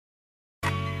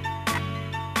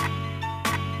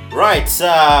Right,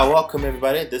 welcome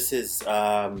everybody. This is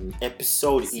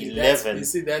episode 11. You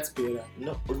see, that's better.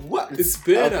 No, what? It's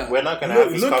better. We're not gonna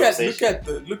have this conversation.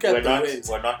 Look at the ways.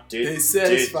 We're not doing. They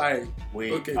satisfying.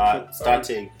 We Okay, are cool.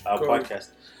 starting our podcast.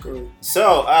 Cool.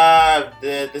 So,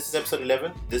 this is episode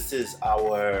 11. This is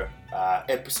our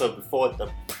episode before the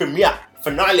premiere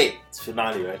finale. It's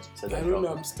finale, right? So I don't know.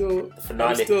 I'm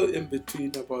still in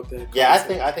between about that. Yeah,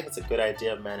 concept. I think it's a good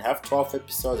idea, man. Have 12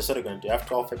 episodes. That's what we're gonna do. Have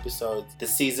 12 episodes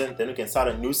this season. Then we can start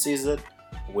a new season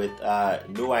with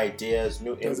new ideas,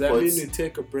 new inputs. Does that mean we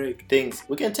take a break? Things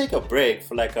we can take a break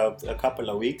for like a couple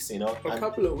of weeks, you know. A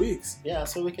couple of weeks. Yeah,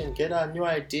 so we can get our new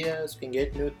ideas. We can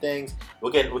get new things.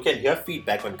 We can hear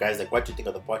feedback on guys like what do you think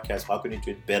of the podcast? How can we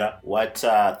do it better? What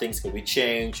things can we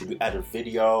change? Should we add a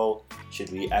video?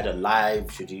 Should we add a live?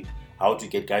 How to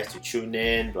get guys to tune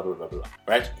in, blah, blah, blah, blah,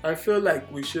 right? I feel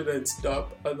like we shouldn't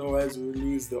stop, otherwise we'll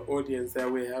lose the audience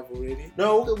that we have already.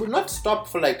 No, we'll not stop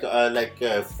for like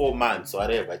 4 months or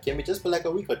whatever. Can we just for like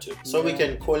a week or two? So we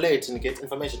can collate and get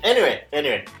information. Anyway.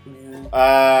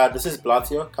 Yeah. This is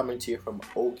Blatio coming to you from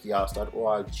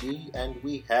okias.org, and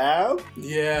we have...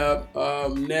 Yeah,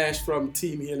 Nash from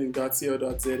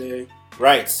teamhealing.co.za.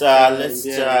 Right, let's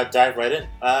dive right in.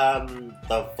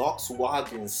 The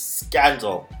Volkswagen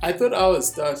scandal. I thought I was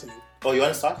starting. Oh, you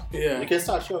want to start? Yeah. You can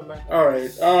start, sure, man.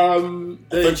 Alright,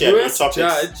 the US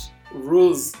judge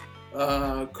rules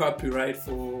copyright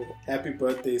for Happy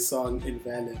Birthday song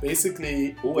invalid.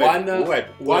 Basically, Warner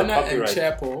and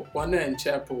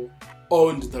Chappell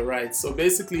owned the rights. So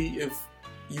basically, if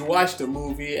you watched the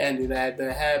movie and it had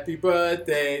the happy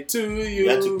birthday to you. You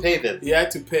had to pay them. You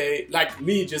had to pay, like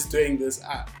me just doing this,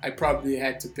 I probably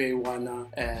had to pay Warner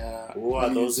Who are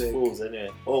Music. those fools anyway?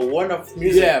 Oh, Warner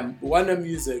Music. Yeah, Warner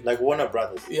Music. Like Warner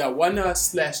Brothers. Yeah, Warner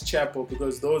 / Chappell,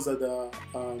 because those are the,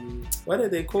 what are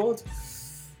they called?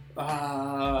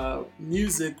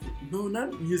 Music, no,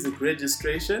 not music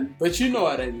registration, but you know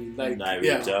what I mean. Like, no, I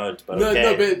really don't, but no, okay.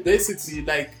 No, but basically,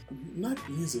 like, not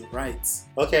music rights.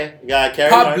 Okay, yeah, carry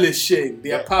Publishing, on.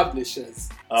 they are publishers.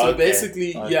 Okay. So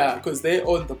basically, Okay. yeah, because they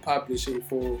own the publishing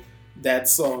for that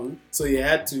song. So you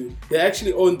had to, they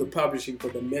actually own the publishing for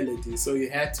the melody. So you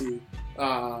had to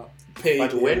pay.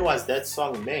 But them. when was that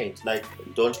song made? Like,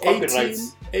 don't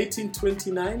copyrights...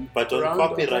 1829. But don't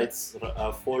copyrights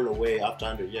fall away after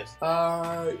 100 years?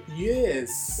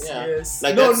 Yes. Yeah. Yes.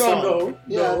 Like No, that song. no.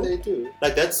 Yeah, they do.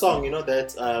 Like that song, you know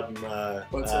that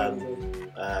What's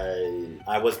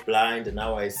I was blind and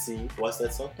now I see. What's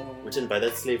that song? Written by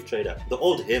that slave trader. The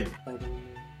old hymn. I don't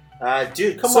know.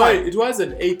 Dude, come Sorry, on. it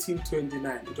wasn't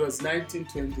 1829. It was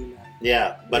 1929.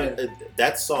 Yeah, but Yeah.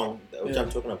 that song, which Yeah. I'm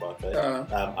talking about, right?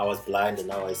 Uh-huh. I was blind and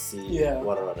now I see. Yeah.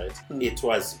 Whatever, right? Mm. It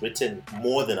was written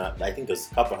more than, I think it was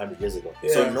a couple hundred years ago.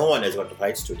 Yeah. So no one has got the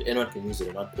rights to it. Anyone can use it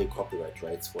and not pay copyright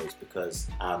rights for it because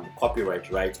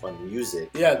copyright rights on music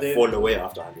Yeah, fall away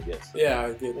after 100 years. Yeah,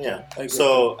 I get Yeah. I get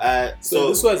So, so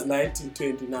this was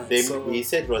 1929. he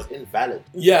said it was invalid.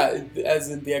 Yeah, as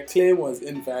in their claim was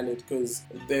invalid because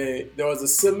there was a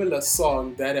similar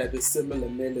song that had a similar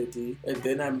melody, and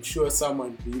then I'm sure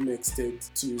someone remixed it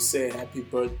to say happy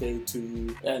birthday to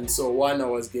you, and so Warner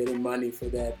was getting money for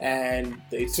that, and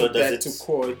they took that to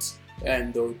court.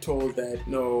 And they were told that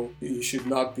no, you should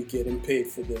not be getting paid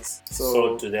for this.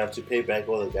 So do they have to pay back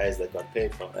all the guys that got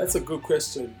paid for? That's a good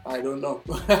question. I don't know.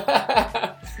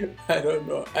 I don't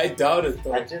know. I doubt it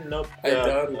though. I didn't know. I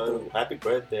doubt it though. Happy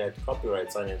birthday had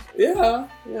copyrights on it. Yeah.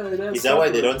 Is that why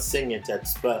they don't sing it at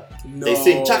Spur? No. They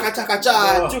sing chaka chaka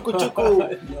cha, chuku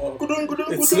chuku. No. Kudung, kudung,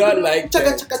 It's kudung, not kudung, like chaka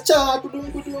that. chaka cha,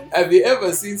 kudung, kudung. Have you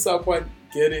ever seen someone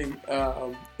getting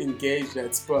engaged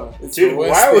at Spur? It's Dude, the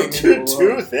worst why would thing in you the do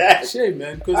world. that? Shame,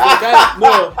 man. Because the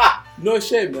guy, no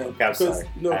shame, man. Okay, I'm sorry.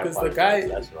 Because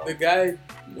the guy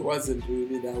wasn't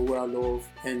really that well off,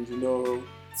 and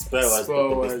Spur was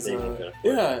the biggest thing.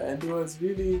 Yeah, and it was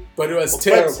really, but it was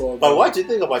terrible. But what do you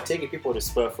think about taking people to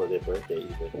Spur for their birthday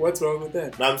even? What's wrong with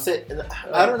that? No, I'm saying,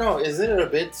 I don't know, isn't it a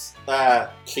bit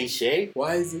cliche?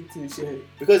 Why is it cliche?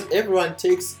 Because everyone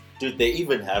takes, dude, they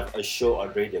even have a show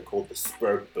on radio called the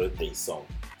Spur Birthday Song.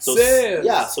 So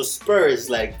so Spur is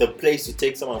like the place to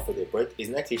take someone for their birthday.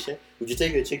 Isn't that cliche? Would you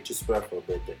take your chick to Spur for a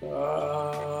birthday?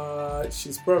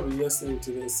 She's probably listening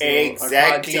to this. So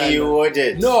exactly, you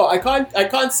wouldn't. No, I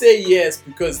can't say yes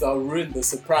because I'll ruin the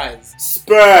surprise.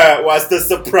 Spur was the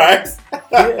surprise.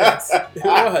 Yes, it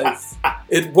was.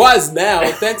 It was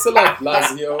now. Thanks a lot,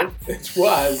 Blasio. It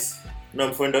was.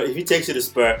 No, Mfundo, if he takes you to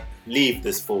Spur, leave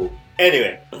this fool.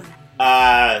 Anyway,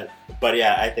 but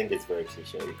yeah, I think it's very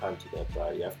cliche. You can't do that,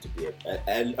 but you have to be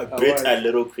a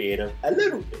little creative. A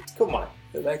little bit. Come on.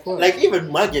 Like what? Like even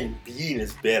mug and bean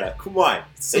is better. Come on.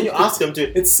 So Then you ask them to.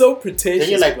 It's so pretentious. Then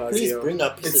you're like, Blasio. please bring a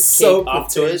piece It's of so cake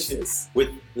afterwards pretentious. with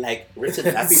like written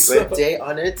happy So- birthday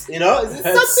on it. You know, it's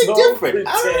That's something so different.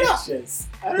 I pretentious.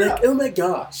 don't know. Like, oh my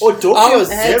gosh. Or Tokyo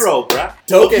I'll add Zero, bruh.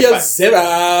 Tokyo Okay, fine.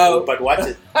 Zero. But what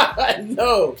is?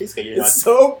 No. Please can you not It's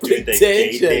so do the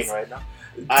gay thing pretentious. right now?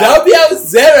 Tokyo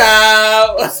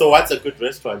Zero. So what's a good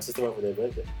restaurant just for their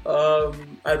birthday?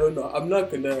 I don't know. I'm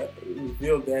not gonna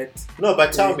reveal that. No,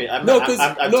 but tell me. I'm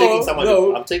taking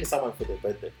someone. I'm taking someone for their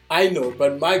birthday. I know,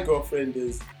 but my girlfriend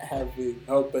is having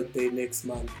her birthday next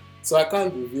month, so I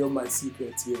can't reveal my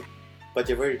secrets here. But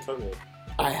you've already told me.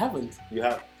 I haven't. You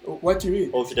have. What do you mean?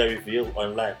 Or should I reveal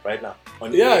online right now?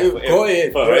 On Yeah, air, go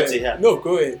ahead. For Go her ahead. to hear. No,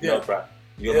 go ahead. Yeah. No, bruh.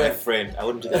 You're Yeah. my friend. I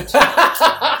wouldn't do that to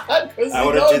you. I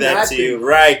wouldn't do that to you.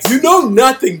 Right. You know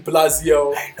nothing,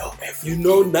 Blasio. I know everything. You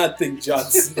know nothing, Jon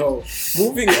Snow.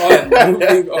 Moving on.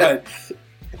 Moving on.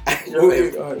 I know Moving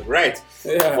everything. on. Right.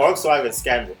 Yeah. Volkswagen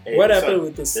scandal. Hey, What this happened one-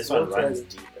 with the This one runs Volkswagen?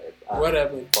 deep. Right? What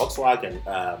happened? Volkswagen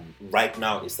right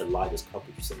now is the largest car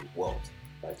producer in the world.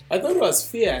 Right? I thought it was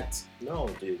Fiat. No,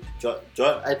 dude.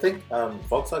 John, I think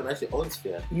Volkswagen actually owns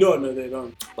Fiat. No, they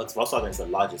don't. But Volkswagen is the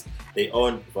largest. They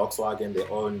own Volkswagen. They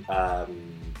own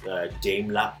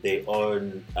Daimler. They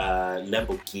own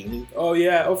Lamborghini. Oh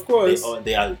yeah, of course.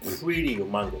 They are pretty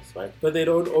humongous, right? But they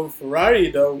don't own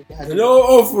Ferrari though. Yeah, They don't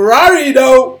own Ferrari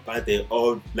though. But they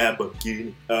own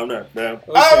Lamborghini. Okay.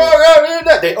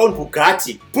 They own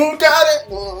Bugatti.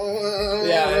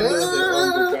 Yeah, I know they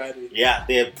own Bugatti. Yeah,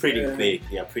 they're pretty Yeah. big.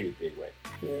 They are pretty big, right?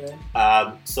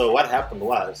 Yeah. So what happened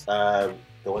was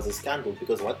there was a scandal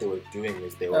because what they were doing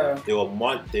is they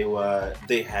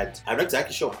had, I'm not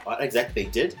exactly sure what exactly they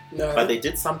did, No. but they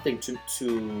did something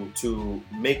to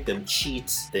make them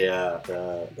cheat the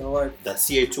what?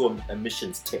 CO2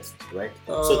 emissions test, right?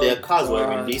 Oh, So their cars were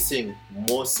God. releasing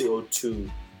more CO2.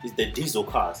 The diesel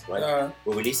cars, right?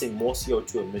 Were releasing more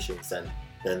CO2 emissions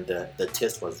than the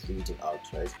test was reading out,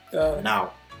 right?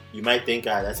 Now, you might think,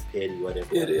 that's petty,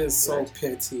 whatever. It is so right?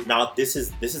 petty. Now, this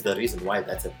is the reason why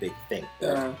that's a big thing.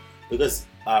 Right? Because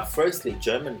firstly,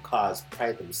 German cars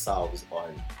pride themselves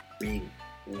on being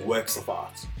works of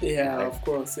art. Yeah, right? of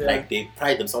course. Yeah. Like they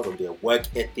pride themselves on their work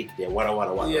ethic, their what.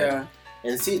 Yeah. Right?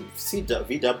 And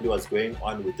VW was going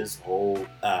on with this whole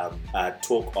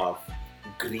talk of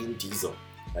green diesel.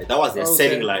 Right? That was their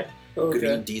selling line. Okay.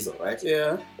 Green diesel, right?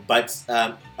 Yeah. But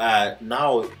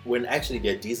now, when actually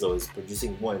their diesel is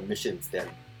producing more emissions than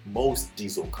most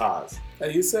diesel cars. Are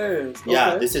you serious?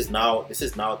 Yeah, Okay. this is now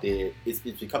it's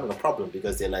becoming a problem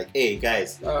because they're like, hey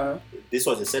guys, this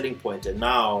was a selling point, and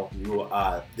now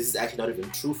this is actually not even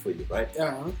true for you, right?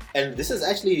 And this has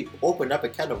actually opened up a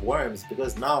can of worms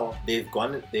because now they've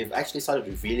actually started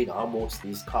revealing how most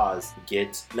these cars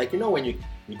get, like, you know, when you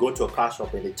go to a car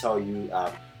shop and they tell you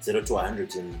 0 to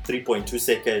 100 in 3.2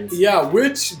 seconds. Yeah,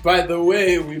 which, by the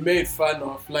way, we made fun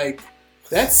of. Like,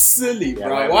 that's silly, Yeah,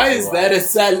 bro. Why is that why? a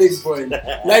selling point?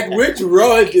 Like, which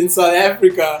road in South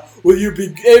Africa will you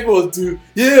be able to,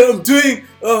 I'm doing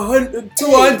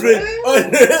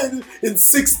 200 in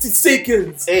 60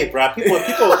 seconds? Hey, bruh, people.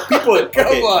 Come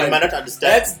Okay, on. you might not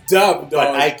understand. That's dumb, dog. But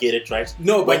I get it, right?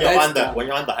 No, but when you're that's on the dumb. when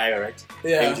you're on the higher, right?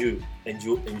 Yeah. And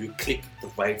you click the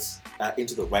right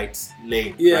into the right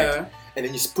lane, Yeah. right? And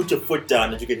then you just put your foot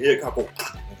down and you can hear a couple.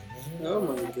 Oh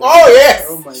my god. Oh yes!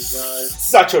 Oh my god.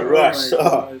 Such a rush. Oh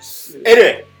my gosh.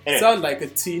 Anyway. Sound like a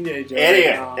teenager. right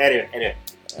now. Anyway.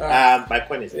 My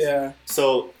point is this. Yeah.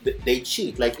 So they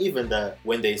cheat. Like even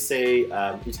when they say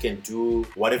it can do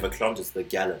whatever kilometers per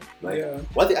gallon, right? Yeah.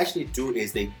 What they actually do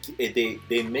is they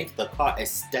make the car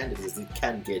as standard as it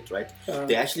can get, right?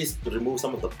 They actually remove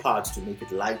some of the parts to make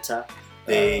it lighter.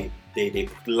 They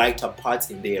put lighter parts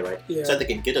in there, right? Yeah. So that they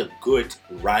can get a good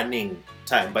running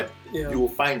time. But Yeah. you will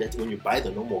find that when you buy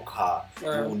the normal car, you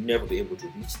Uh. will never be able to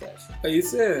reach that. Are you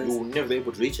serious? You will never be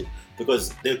able to reach it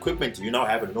because the equipment you now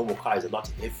have in a normal car is a lot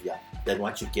heavier than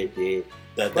what you get there.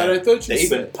 But I thought you they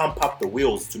even said- pump up the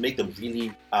wheels to make them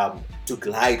really to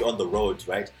glide on the road,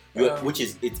 right? Which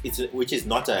is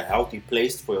not a healthy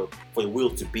place for your wheel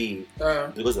to be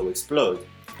because it will explode.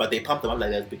 But they pump them up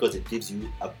like that because it gives you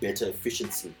a better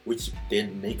efficiency, which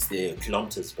then makes the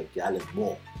kilometers per gallon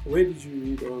more. Where did you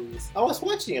read all this? I was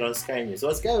watching it on Sky News. So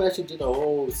this guy actually did a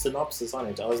whole synopsis on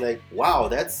it. I was like, wow,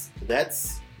 that's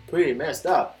pretty messed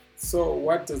up. So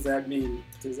what does that mean?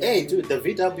 Hey, dude, the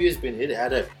VW has been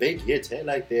had a big hit. Hey?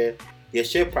 Like their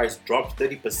share price dropped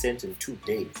 30% in 2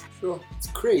 days. Sure. It's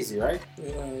crazy, right?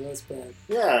 Yeah, that's bad.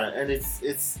 Yeah, and it's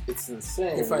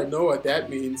insane. If I know what that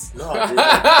means. No,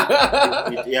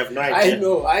 dude, you have no idea. I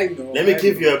know. Let me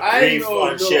give you a brief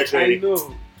on share trading. I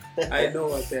know. I know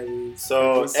what that means.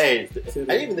 So, hey,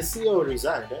 and even the CEO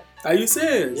resigned. Eh? Are you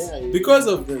serious? Yeah. Because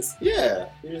of this? Yeah,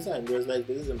 he resigned. He was like,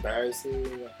 this is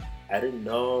embarrassing. I didn't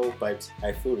know, but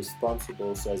I feel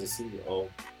responsible. So as a CEO,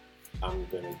 I'm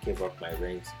going to give up my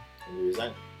reins. And he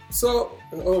resigned. So,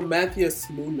 Matthias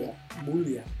Mulia.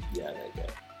 Yeah, that guy.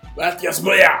 Matthias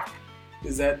Mulia!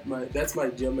 That's my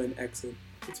German accent.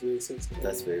 It's racist.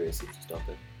 That's very racist. Stop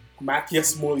it.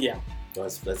 Matthias Mulia.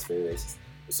 That's very racist.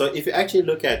 So if you actually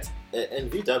look at and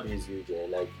VW is huge,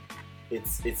 like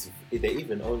it's they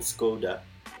even own Skoda.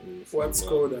 What's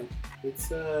Skoda?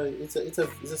 It's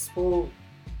a small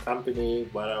company.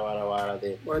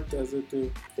 What does it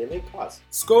do? They make cars.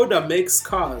 Skoda makes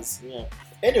cars. Yeah.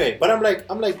 Anyway, but I'm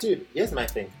like, dude, here's my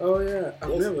thing. Oh yeah,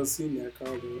 I've never seen that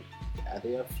car though. Yeah,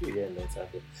 there are a few here and there,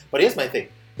 exactly. But here's my thing.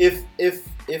 If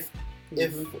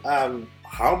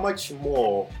how much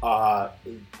more are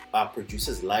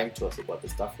producers lying to us about the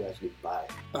stuff we actually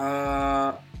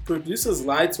buy? Producers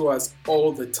lie to us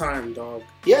all the time, dog.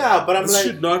 Yeah, but this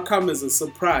should not come as a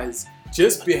surprise.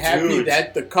 Just be happy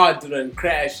that the car didn't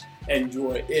crash and you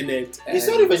were in it. It's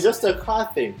not even just a car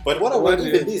thing, but what about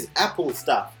even these Apple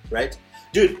stuff, right?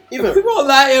 Dude, even people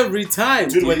lie every time.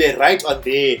 Dude, when they write on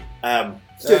their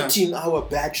 13-hour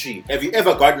battery. Have you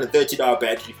ever gotten a 13-hour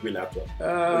battery for your laptop?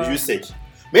 Or usage?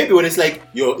 Maybe when it's like,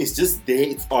 it's just there,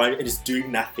 it's on, and it's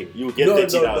doing nothing. You get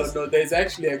 13 hours. No. There's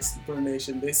actually an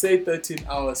explanation. They say 13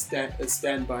 hours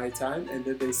standby time, and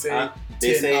then they say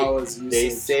 10 hours usage. They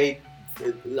say...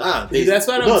 that's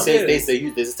what I'm saying.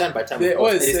 There's a standby time. They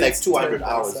always and it's like 200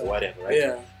 hours or whatever, right?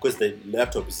 Yeah. Because the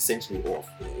laptop is essentially off.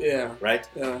 Yeah. Right?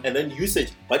 Yeah. And then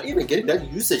usage. But even getting that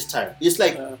usage time, it's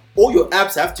like all your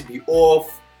apps have to be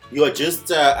off. You're just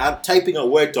typing a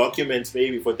Word document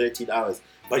maybe for 13 hours.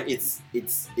 But it's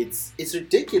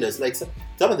ridiculous. Like some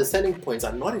of the selling points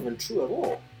are not even true at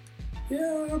all.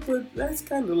 Yeah, but that's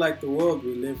kind of like the world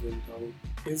we live in, though.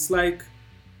 It's like,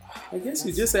 I guess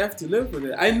you just have to live with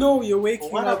it. I know you're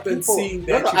waking up and seeing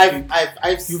that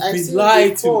you've been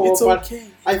lied to. It's okay.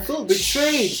 I feel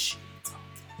betrayed.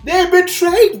 They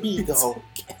betrayed me, though.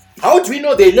 How do we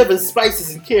know they're 11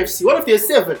 spices in KFC? What if they're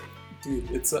 7?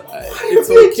 Dude, it's okay.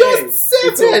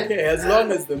 It's okay as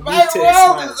long as the meat tastes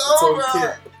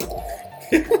nice.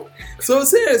 It's okay. So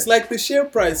serious, like the share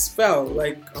price fell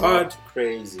like hard.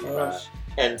 Crazy.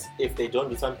 And if they don't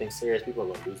do something serious, people are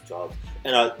going to lose jobs.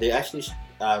 And they actually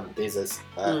there's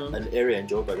an area in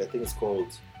Joburg, I think it's called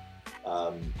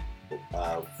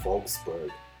Volkswagen,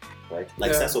 right?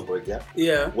 Like Sasselberg, yeah.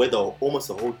 Yeah. Where almost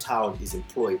the whole town is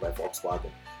employed by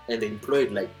Volkswagen, and they employ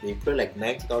like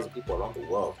 90,000 people around the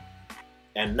world.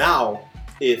 And now,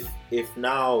 if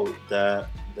now the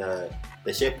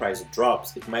share price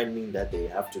drops, it might mean that they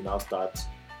have to now start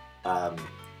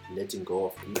letting go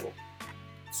of people.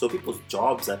 So people's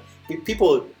jobs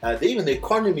even the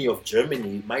economy of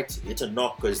Germany might hit a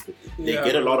knock because they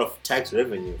get a lot of tax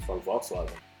revenue from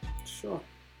Volkswagen. Sure,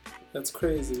 that's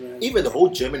crazy, man. Even the whole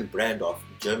German brand of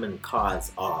German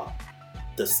cars are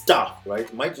the stuff,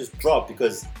 right? Might just drop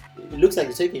because it looks like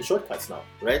they're taking shortcuts now,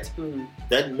 right?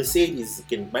 That Mercedes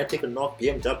might take a knock,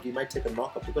 BMW might take a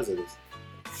knock up because of this.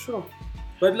 Sure,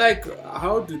 but like,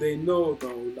 how do they know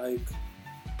though? Like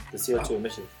the CO2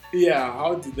 emissions. Yeah,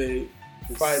 how do they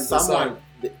find someone?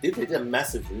 They did a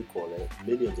massive recall, like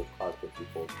millions of cars got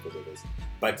recalled because of this.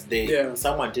 But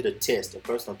someone did a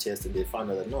personal test, and they found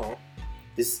out that no.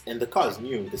 And the cars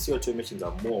knew the CO2 emissions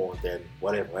are more than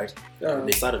whatever, right? And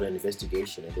they started an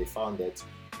investigation, and they found that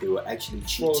they were actually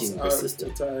cheating the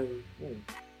system. They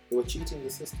were cheating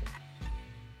the system.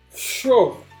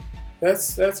 Sure,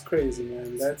 that's crazy,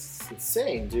 man. That's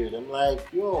insane, dude. I'm like,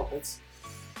 yo, it's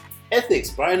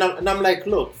ethics, bro. And I'm like,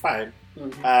 look, fine.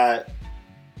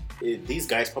 These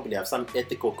guys probably have some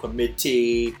ethical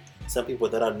committee, some people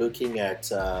that are looking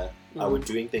at are we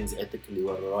doing things ethically,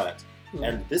 right?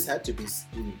 And this had to be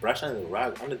brushed under the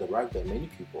rug by many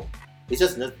people. This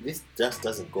just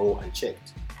doesn't go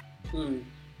unchecked. They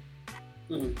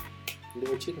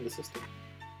were cheating the system.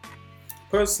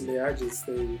 Personally, I just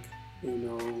think,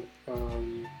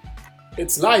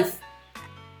 it's life.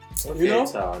 Okay,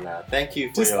 so thank you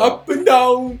for just your... up and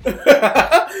down.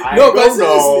 But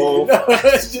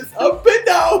seriously, just up and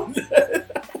down.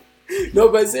 No,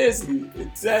 but seriously,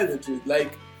 it's the truth.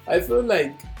 Like, I feel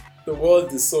like the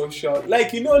world is so shocked.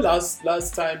 Like,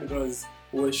 last time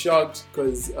we were shocked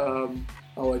because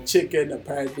our chicken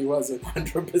apparently wasn't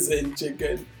 100%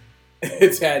 chicken.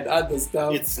 It had other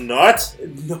stuff. It's not?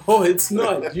 No, it's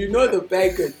not. The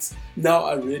packets now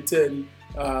are written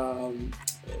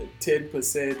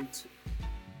 10%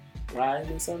 rye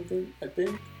or something, I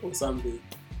think, or something.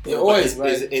 They always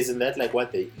isn't that like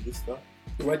what they eat, though?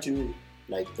 What do you mean?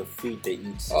 like the feed they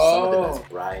eat. Some of them has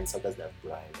brine, some doesn't have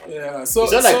brine. Right? Yeah, so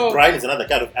it's not like brine is another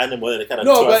kind of animal and they kind of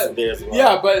toss in there as well.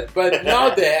 Yeah, but now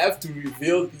they have to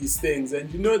reveal these things,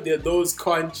 and they're those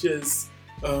conscious.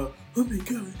 Oh my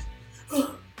god,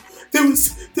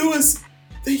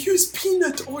 they used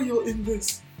peanut oil in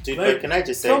this. Dude, but can I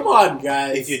just say? Come on,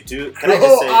 guys. If you do, can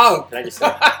I just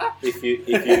say? If you,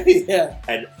 yeah,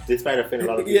 and this might offend a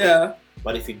lot of people. Yeah.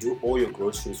 But if you do all your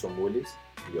groceries from Woolies,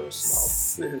 you're a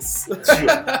snob.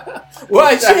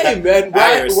 Why shame, man?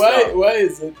 Why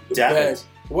is it bad?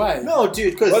 Why? No,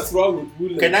 dude, because what's wrong with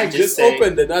Woolies? Can I just say,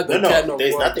 opened another can of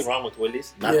there's worms. nothing wrong with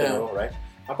Woolies. Nothing at all, right?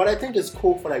 But I think it's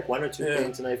cool for like one or two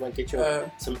things, and if you want to get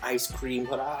your some ice cream,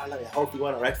 like a healthy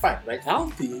one, right? Fine, right?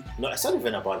 Healthy? No, it's not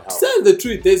even about health. Tell the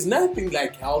truth, there's nothing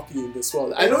like healthy in this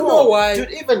world. I don't know why.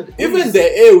 Dude, even the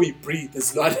air we breathe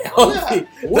is not healthy.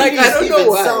 Yeah. Like I don't know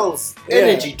why. Sells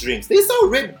energy drinks. They sell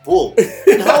Red Bull.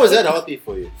 And how is that healthy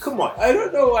for you? Come on. I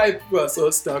don't know why people are so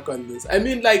stuck on this. I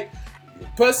mean, like,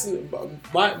 personally,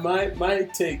 my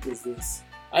take is this.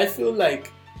 I feel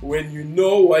like when you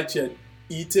know what you're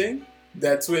eating,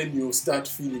 that's when you start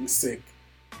feeling sick.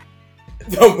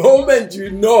 The moment you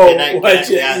know what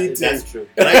you're eating, that's true.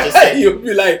 Can I just say, you'll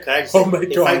be like, oh my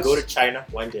gosh. If I go to China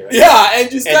one day, right? Yeah, and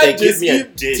you start and they give me a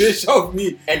dish of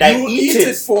meat, and I eat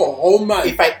it for a whole month.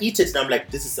 If I eat it, and I'm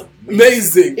like, this is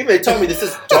amazing. If they tell me this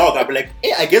is dog, I'll be like,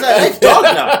 hey, I guess I like dog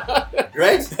now,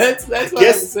 right? That's what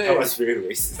I'm saying. I was very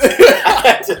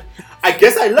racist. I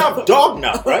guess I love dog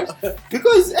now, right?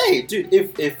 Because, hey, dude,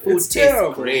 if food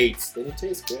tastes great, then it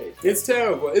tastes great. It's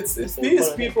terrible. It's these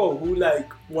people who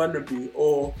like want to be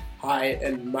all high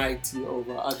and mighty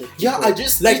over other people. Yeah, I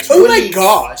just like, oh my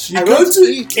gosh, you go to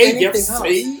eat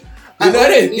KFC? You know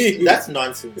what I mean? That's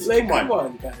nonsense. Like, come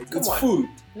on, guys. It's food.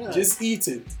 Yeah. Just eat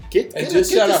it. Get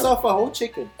yourself a whole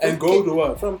chicken and go to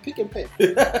work from Pick and Pay.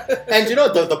 And you know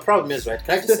the problem is, right?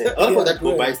 Can I just say, a lot of people that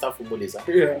go buy stuff from Woolies,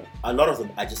 a lot of them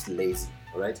are just lazy,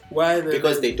 right? Why?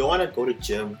 Because they don't want to go to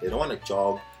gym, they don't want to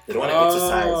jog, they don't want to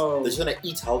exercise. They just want to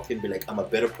eat healthy and be like, I'm a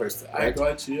better person. Right? I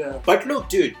got you. Yeah. But look,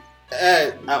 dude.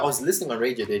 I was listening on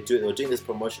radio. They were doing this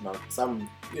promotion on some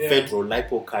federal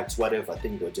lipo cuts, whatever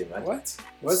thing they were doing, right? What?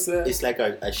 What's that? It's like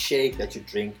a shake that you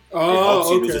drink. Oh, it helps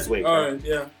you lose weight. All right,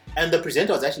 yeah. And the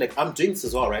presenter was actually like, I'm doing this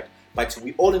as well, right? But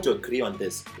we all need to agree on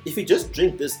this. If you just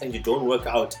drink this and you don't work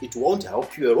out, it won't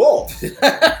help you at all.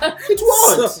 It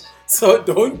won't. So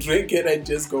don't drink it and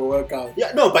just go work out.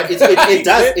 Yeah, no, but it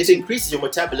does. It increases your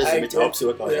metabolism. It helps you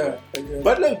work out. Yeah,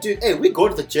 but look, dude, hey, we go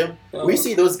to the gym. We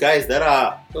see those guys that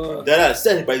are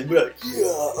standing by the mirror.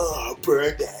 Yeah,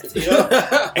 burn that. You know,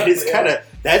 and it's kind of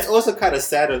that's also kind of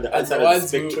sad on the other side of the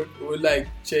spectrum. Who like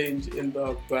change in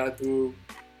the bathroom.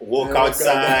 Walk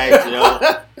outside, you know,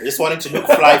 just wanting to look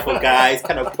fly for guys,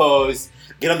 kind of pose,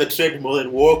 get on the treadmill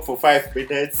and walk for 5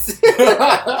 minutes.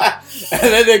 And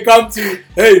then they come to,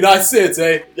 hey, that's it,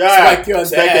 eh? Yeah, spike you on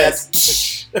the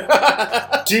ass.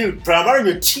 Dude, bro, I'm on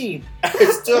your team.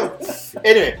 It's still...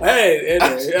 Anyway.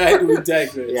 Hey, we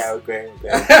digress. Yeah, okay.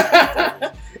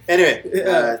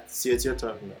 Anyway, see what you're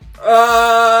talking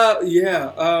about.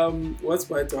 What's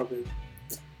my topic?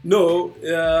 No,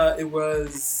 it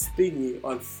was thingy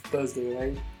on Thursday,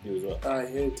 right? It was what?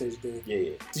 Heritage Day.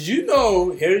 Yeah. Did you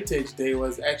know Heritage Day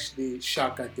was actually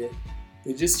Shaka Day?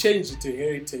 They just changed it to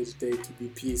Heritage Day to be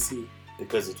PC.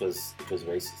 Because it was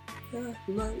racist. Yeah,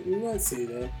 you might say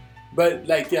that. But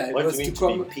like, it what was do you mean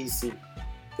to be PC?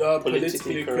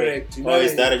 Politically correct. You know,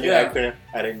 is that a new acronym?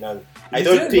 I didn't know. I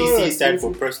thought PC stand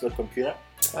for personal computer.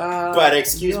 But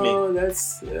excuse me. No,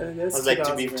 that's I was like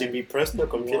to be personal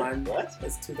computer. What?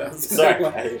 That's 2000.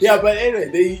 Sorry. Yeah, but anyway,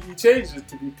 they changed it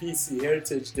to be PC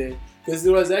Heritage Day because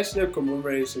there was actually a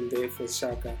commemoration day for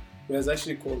Shaka. It was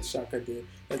actually called Shaka Day,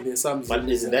 and there's some. But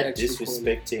isn't that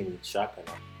disrespecting Shaka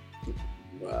now?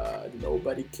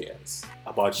 Nobody cares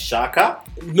about Shaka.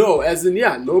 No, as in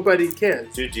nobody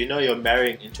cares. Dude, do you know you're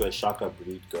marrying into a Shaka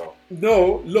breed girl?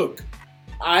 No, look,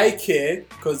 I care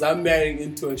because I'm marrying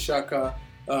into a Shaka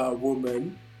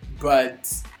woman, but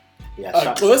a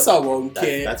Xhosa won't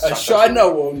care, a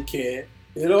Shona won't care.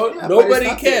 You know, nobody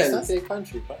cares. It's not their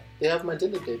country, but they have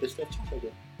Mandela Day. They should have Shaka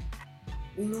Day.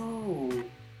 No,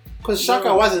 because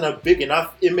Shaka wasn't a big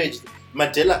enough image.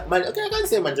 Mandela, okay, I can't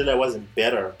say Mandela wasn't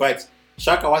better, but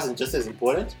Shaka wasn't just as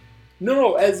important.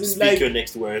 No, as in speak your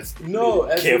next words. No,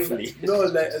 as carefully.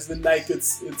 As in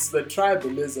it's the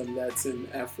tribalism that's in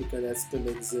Africa that still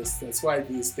exists. That's why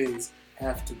these things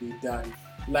have to be done.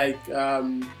 Like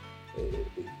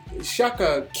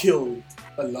Shaka killed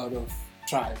a lot of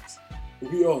tribes.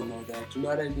 We all know that. You know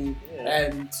what I mean? Yeah.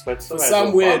 And for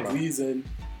some weird reason,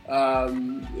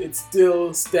 it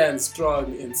still stands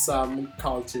strong in some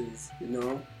cultures. You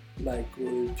know. Like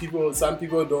some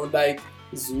people don't like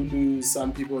Zulu,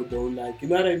 some people don't like, you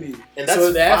know what I mean? And that's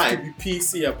so they fine. have to be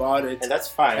PC about it, and that's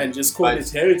fine. and just call it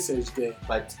Heritage Day.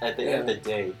 But at the end of the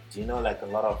day, do you know, like a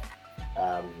lot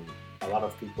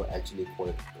of people actually call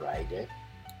it Pride Day?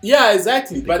 Yeah,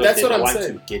 exactly. But that's what I'm saying.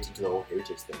 They want to get into the whole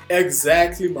heritage thing.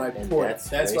 Exactly my And point.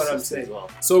 That's what I'm saying. Well.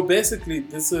 So basically,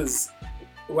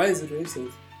 why is it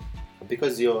racist?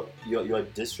 Because you're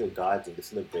disregarding the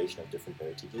celebration of different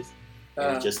heritages.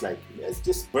 And just like, let's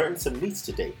just burn some meats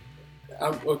today.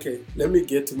 Okay, let me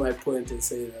get to my point and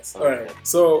say this. All right.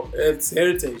 So it's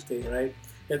Heritage Day, right?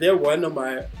 And then one of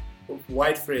my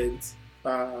white friends,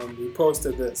 he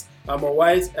posted this. I'm a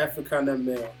white Afrikaner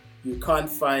male. You can't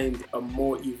find a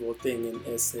more evil thing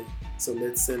in SA. So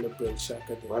let's celebrate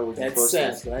Shaka Day. Why would you That's post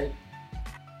sad, this?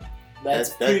 That's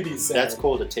pretty sad. That's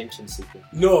called attention seeking.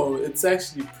 No, it's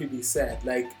actually pretty sad.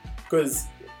 Like, because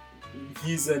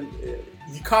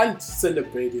you can't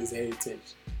celebrate his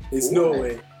heritage. There's no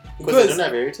way. Because they don't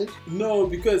have heritage? No,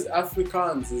 because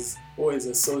Afrikaans is always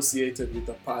associated with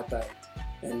apartheid,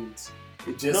 and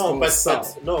it just goes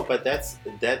south. But that's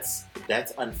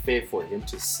unfair for him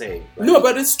to say. Right? No,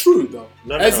 but it's true though.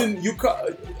 In you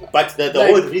can't. But the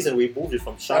whole reason we moved it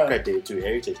from Shaka Day to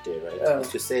Heritage Day, right, is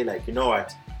to say, like, you know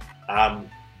what,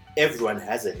 everyone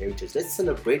has a heritage. Let's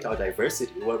celebrate our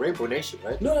diversity. We're a rainbow nation,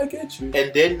 right? No, I get you.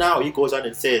 And then now he goes on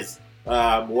and says,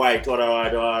 white,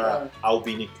 I'll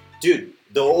be... Dude,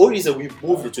 the whole reason we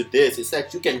moved it to this is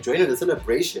that you can join in the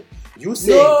celebration. You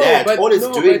saying all it's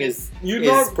doing is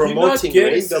promoting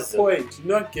racism. You're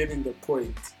not getting the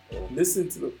point. Listen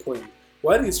to the point.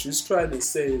 What he's just trying to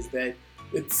say is that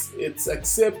it's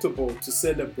acceptable to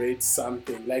celebrate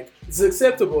something. Like, it's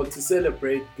acceptable to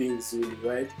celebrate being Zulu,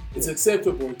 right? It's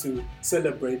acceptable to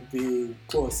celebrate being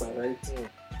Xhosa, right? Yeah.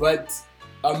 But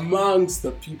amongst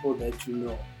the people that you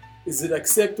know, is it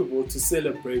acceptable to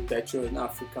celebrate that you're an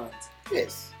Afrikaans?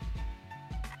 Yes.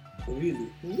 Really?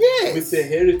 Yes. With the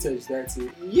heritage, that's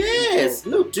it. Yes.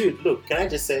 Look, can I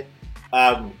just say,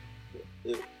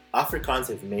 Afrikaans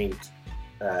have made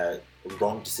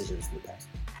wrong decisions in the past,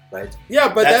 right?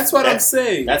 Yeah, but that's what I'm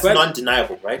saying. That's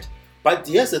non-deniable, right? But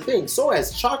here's the thing, so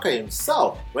has Chaka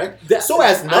himself, right? So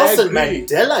has Nelson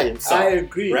Mandela himself. I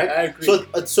agree, right? I agree.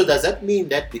 So does that mean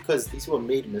that because these were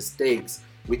made mistakes,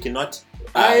 we cannot...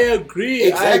 I agree.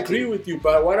 Exactly. I agree with you.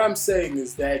 But what I'm saying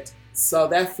is that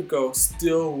South Africa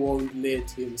still won't let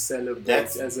him celebrate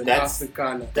as an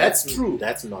Afrikaner. That's true.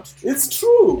 That's not true. It's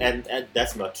true. And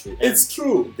that's not true. And it's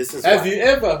true. This is Have you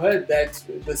ever heard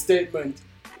the statement,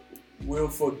 we'll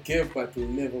forgive but we'll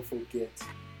never forget?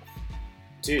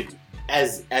 Dude,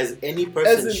 as any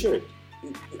person should.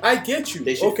 I get you.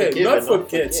 They should okay, not forget.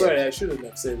 forget. Sorry, I shouldn't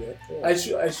have said that.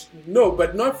 Yeah. No,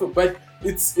 but not for. But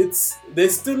it's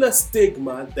there's still a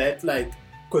stigma that, like,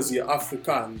 because you're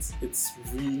Afrikaans,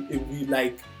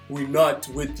 we're not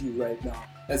with you right now.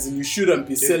 As in, you shouldn't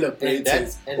be celebrating,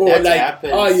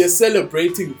 you're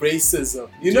celebrating racism.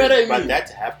 You know what I mean? But that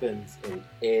happens in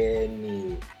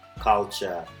any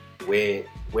culture where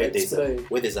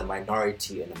there's a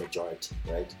minority and a majority,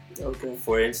 right? Okay.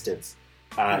 For instance,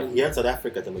 here in South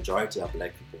Africa, the majority are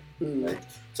black people, right?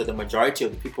 So the majority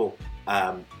of the people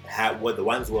were the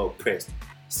ones who were oppressed.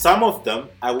 Some of them,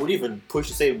 I would even push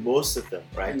to say most of them,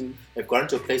 right? They've gone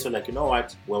to a place where, like, you know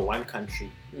what, we're one country.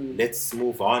 Let's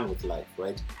move on with life,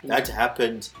 right? That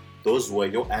happened. Those were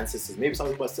your ancestors. Maybe some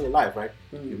people are still alive, right?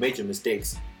 You made your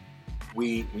mistakes.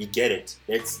 We get it.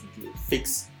 Let's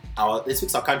fix our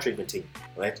country team,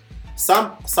 right?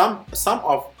 Some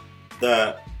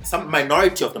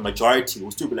minority of the majority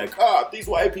will still be like, these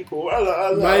white people.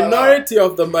 Minority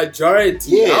of the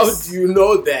majority. Yes. How do you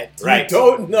know that? Right. You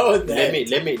don't know that. Let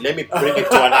me bring it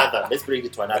to another. Let's bring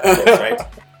it to another place, right?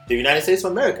 The United States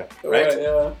of America, right?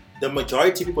 Yeah. The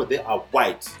majority of people there are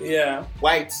white. Yeah.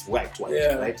 White,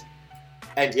 Yeah. right?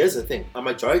 And here's the thing: a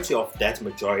majority of that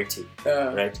majority,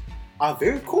 right, are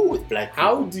very cool with black people.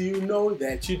 How do you know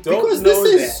that? You don't because know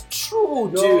this that. is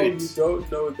true, No, dude. you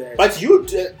don't know that. But you,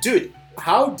 dude.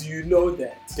 How do you know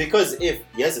that? Because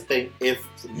here's the thing: if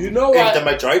the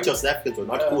majority of South Africans were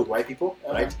not cool with white people,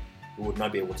 right, we would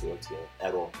not be able to work together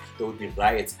at all. There would be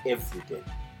riots every day.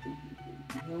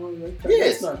 No,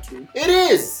 yes, that's not true. It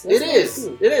is.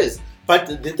 True. It is.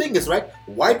 But the thing is, right?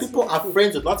 White people are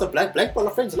friends with lots of black people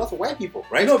are friends with lots of white people,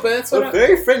 right? No, but that's what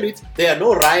very friendly. There are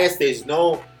no riots. There's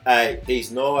no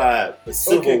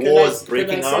civil wars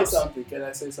breaking out. Can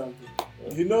I say something?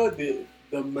 You know the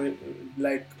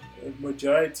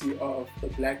majority of the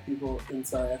black people in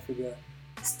South Africa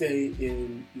stay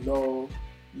in low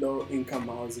income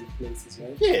housing places,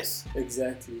 right? Yes.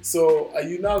 Exactly. So are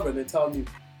you now going to tell me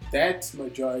that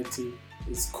majority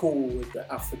is cool with the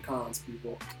Afrikaans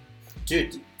people.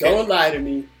 Dude, Don't lie to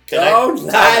me. Can Don't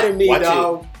lie to me, what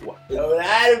dog. Don't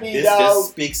lie to me, this dog.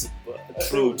 just speaks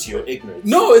true to your ignorance.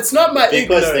 No, it's not my ignorance.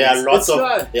 Because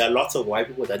there are lots of white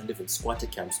people that live in squatter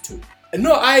camps too.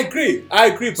 No, I agree.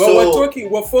 But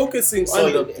we're focusing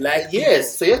on the black people.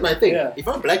 Yes, so here's my thing. Yeah. If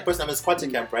I'm a black person, I'm in squatter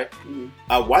camp, right?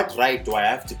 What right do I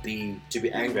have to be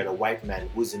angry at a white man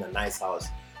who's in a nice house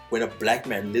when a black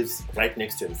man lives right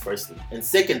next to him, firstly? And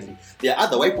secondly, there are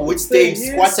other white people which stay in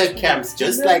squatter camps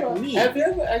just like me. Have you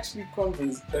ever actually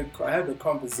had a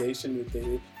conversation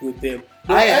with them?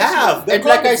 I have. And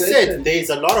like I said, there's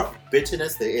a lot of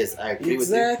bitterness. There is. I agree with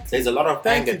you. There's a lot of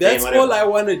anger. That's all I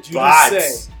wanted you to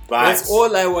say. That's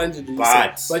all I wanted you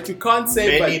to say. But you can't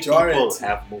say majority. Many people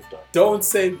have moved on. Don't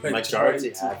say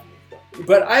majority have moved on.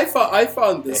 But I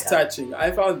found this touching.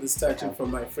 I found this touching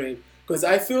from my friend. Because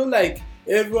I feel like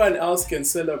everyone else can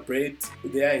celebrate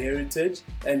their heritage,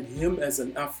 and him as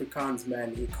an Afrikaans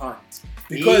man, he can't.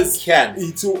 Because he can.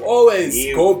 It will always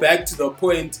go back to the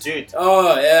point. Dude.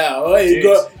 Oh yeah.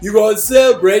 You gonna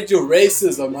celebrate your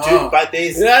racism, huh? Dude, but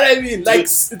there's, you know what I mean? Dude, like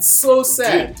it's so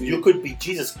sad. Dude, you could be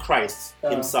Jesus Christ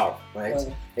himself, right?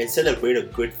 And celebrate a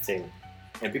good thing,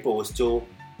 and people will still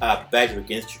badger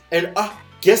against you. And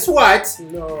guess what?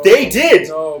 No, they did.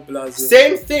 No, Blasio.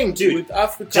 Same thing, dude. With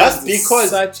Africans, just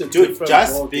because,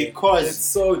 because it's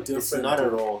so different. It's not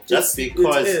at all. Just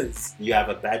because you have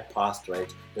a bad past,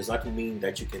 right, does not mean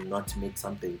that you cannot make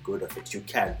something good of it. You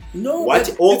can. No.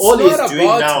 What all he's doing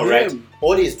now, right?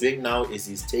 All he's doing now is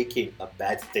he's taking a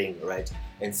bad thing, right,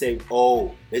 and saying,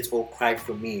 "Oh, let's all cry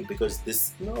for me because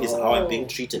this is how I'm being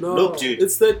treated." No, look, dude,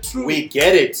 it's the truth. We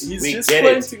get it. We get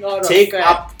it.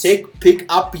 Pick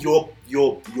up your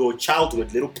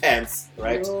childhood little pants,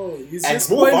 right? No, and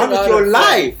move on with your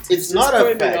life. It's not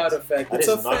a fact. It's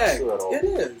a fact. It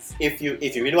is. If you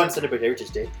really want to celebrate Heritage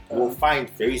Day, you will find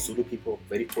very Zulu people,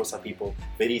 very Xhosa people,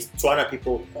 very Tswana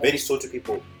people, very Sotho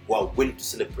people who are willing to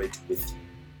celebrate with you.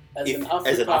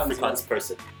 As an Afrikaans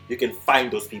person, you can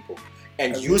find those people.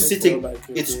 And you sitting,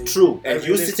 it's true. And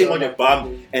you sitting on your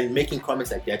bum and making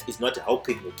comments like that is not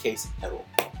helping your case at all.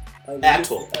 I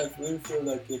really feel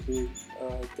like you're being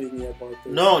thinking about this.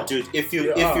 No, dude. If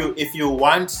you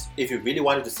really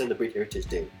wanted to celebrate Heritage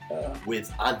Day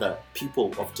with other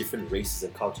people of different races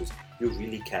and cultures, you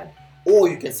really can. Or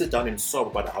you can sit down and sob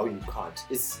about how you can't.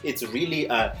 It's really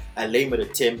a lame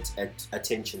attempt at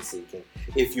attention seeking.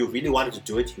 If you really wanted to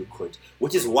do it, you could.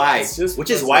 Which is why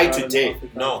today.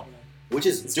 No. Which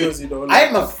is, dude,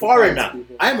 I'm a foreigner.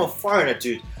 I'm a foreigner,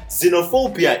 dude.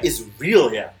 Xenophobia is real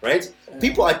here, right?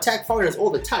 People attack foreigners all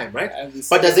the time, right?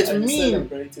 But does it mean?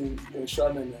 Celebrating your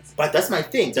Shonaness? But that's my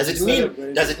thing. Does it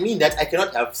mean that I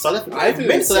cannot have South African? I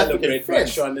didn't celebrate my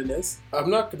Shonaness. I'm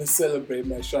not gonna celebrate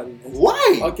my Shonaness.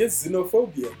 Why? I'll get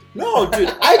xenophobia. No,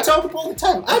 dude. I tell people all the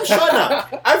time. I'm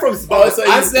Shona. I'm from Zimbabwe. So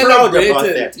I'm proud about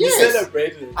that. You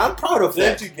celebrated it. I'm proud of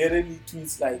that. Did you get any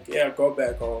tweets like, "Yeah, go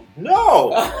back home"?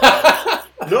 No.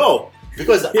 No.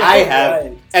 Because I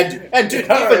have, and dude,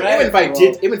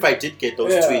 even if I did get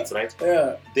those tweets, right?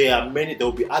 Yeah. There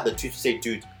will be other tweets to say,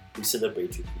 dude, we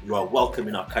celebrate you. You are welcome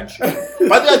in our country.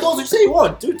 But there are those who say you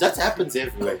won't, dude. That happens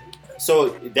everywhere. So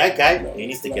that guy, he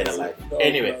needs to get a life.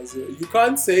 Anyway, you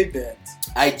can't say that.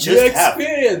 You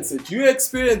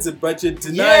experience it, but you're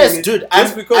denying it. Dude,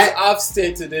 just because I've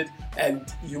stated it and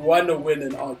you want to win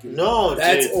an argument. No,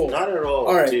 that's dude, all. Not at all.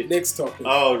 All right, dude. Next topic.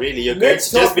 Oh, really? You're going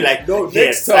to just be like, no, yes,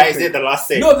 next topic. I said the last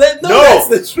say. No, that's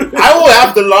the truth. I will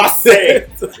have the last say.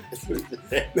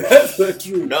 That's the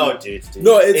truth. No, dude.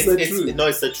 No, it's the truth. No,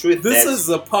 it's the truth. This is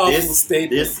a powerful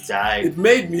statement. This guy. It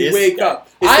made me wake up.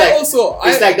 It's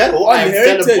like that whole I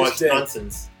am Stellenbosch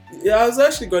nonsense. Yeah, I was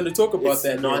actually going to talk about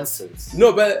that. Nonsense.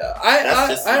 No, but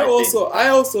I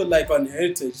also like on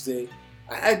Heritage Day,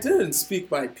 I didn't speak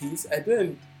my piece. I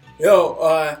didn't.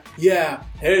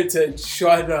 Heritage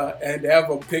Shona and have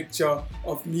a picture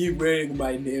of me wearing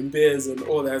my Nembes and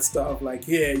all that stuff. Like,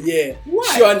 Why?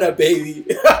 Shona, baby.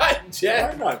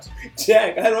 Jack, why not?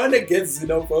 Jack, I don't want to get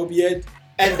xenophobia.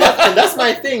 And that's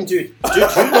my thing, dude. You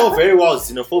know very well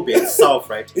xenophobia itself,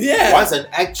 right? Yeah.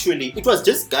 It was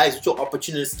just guys which were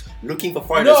opportunists looking for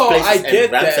foreigners' places. I get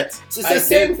and that. It's the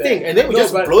same thing. And then we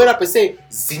just blow it up and say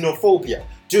xenophobia.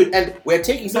 Dude, and we're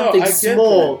taking something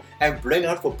small and blowing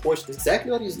out proportion.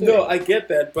 Exactly what he's doing. No, I get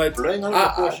that, but blowing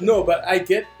out proportion. No, but I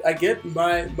get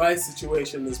my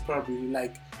situation is probably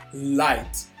like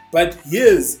light. But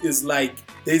his is like,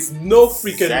 there's no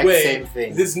freaking way.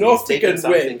 There's no freaking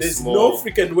way. There's no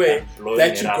freaking way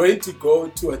that you're going to go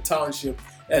to a township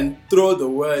and throw the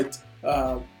word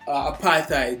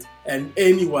apartheid and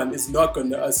anyone is not going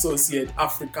to associate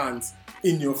Afrikaans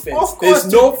in your face. Of course,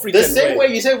 there's no freaking the same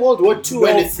way you say World War II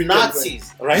and it's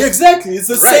Nazis, right? Exactly, it's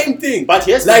the same thing. But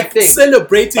here's like my thing.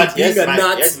 Celebrating being a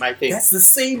Nazi. Here's my thing. That's the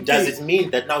same Does thing. it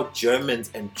mean that now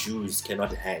Germans and Jews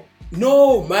cannot hang?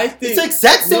 No, my thing. It's the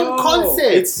exact same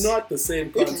concept. It's not the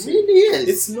same concept. It really is.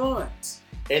 It's not.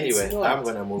 Anyway, I'm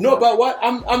gonna move on. No, but what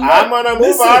I'm gonna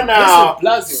move on now.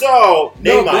 Listen, so,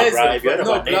 no, Neymar, right? If you heard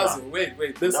about Neymar. Blazo,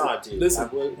 wait, listen. No, dude, listen.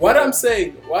 What I'm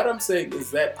saying is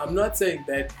that I'm not saying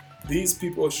that these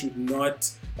people should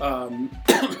not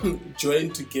join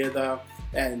together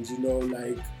and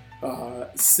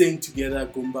sing together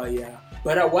Kumbaya.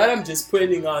 But what I'm just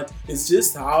pointing out is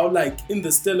just how, like, in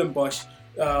the Stellenbosch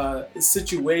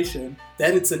situation,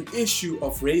 that it's an issue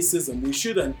of racism. We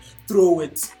shouldn't throw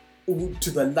it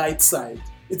to the light side.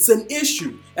 It's an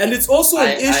issue, and it's also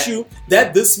an issue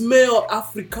that this male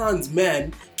Afrikaans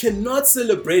man cannot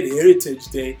celebrate Heritage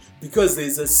Day because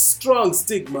there's a strong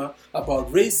stigma about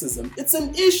racism. It's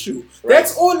an issue. Right.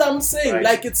 That's all I'm saying. Right.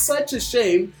 Like, it's such a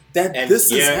shame that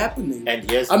this is happening. And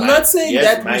I'm not saying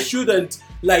that we shouldn't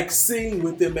like sing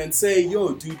with them and say,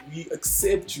 yo, dude, we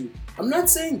accept you. I'm not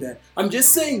saying that. I'm just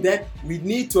saying that we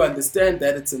need to understand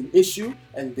that it's an issue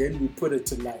and then we put it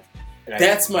to life. Right.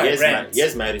 That's my rant.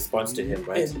 Here's my response to him,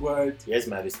 right? N-word. Here's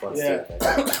my response to him.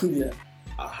 Right? Yeah.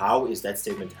 How is that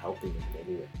statement helping him in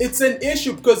any way? It's an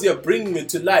issue because you're bringing it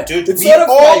to life. Dude, it's we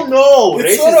all know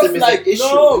racism is an issue.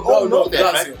 No,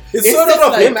 that, right? It's sort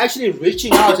of him actually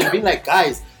reaching out and being like,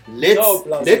 guys,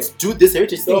 let's do this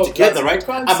heritage thing together, right?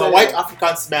 I'm a white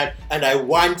Afrikaans man and I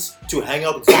want to hang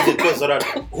out with something because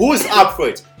who's up for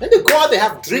it? Then they go out, they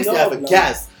have drinks, they have a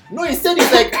gas. No, instead he's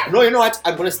like, no, you know what?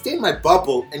 I'm gonna stay in my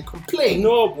bubble and complain.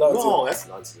 No, that's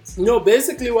nonsense. No,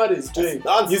 basically what he's doing,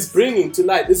 he's bringing to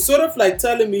light. It's sort of like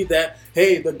telling me that,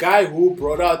 hey, the guy who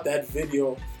brought out that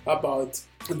video about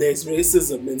there's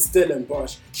racism in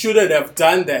Stellenbosch shouldn't have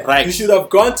done that. Right. You should have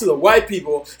gone to the white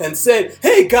people and said,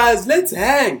 hey guys, let's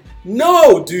hang.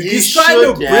 No, dude, he's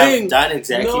trying to bring done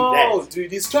exactly that.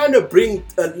 Dude, he's trying to bring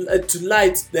to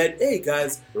light that, hey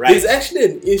guys, there's actually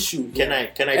an issue. Can I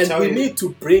tell you? And we need to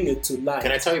bring it to light.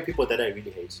 Can I tell you people that I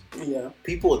really hate? Yeah.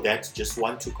 People that just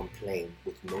want to complain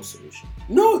with no solution.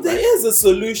 No, there is a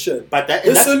solution. But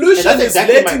the solution is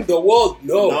letting the world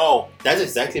know. No, that's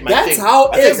exactly my thing. That's how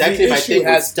exactly my issue thing with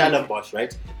has Stellenbosch,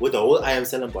 right? With the whole I am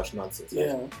Stellenbosch nonsense. Right?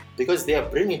 Yeah. Because they are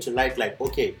bringing to light, like,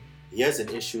 okay, here's an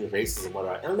issue, racism,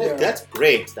 whatever. And I'm like, that's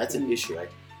great. That's an issue, right?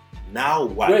 Now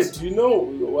what? Wait, do you know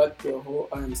what the whole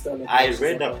I am Stellenbosch I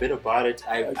read a bit about it.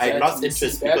 I lost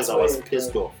interest because I was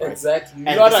pissed off. Right? Exactly.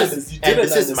 And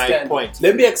this is my point.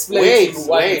 Let me explain to you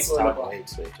what it's all about.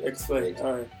 Wait. Explain.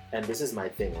 All right. And this is my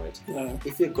thing, right? Yeah.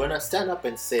 If you're gonna stand up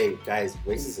and say, guys,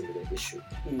 racism is an issue,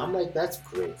 I'm like, that's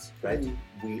great, right?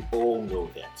 We all know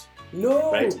that.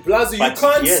 No, right? Blazo, you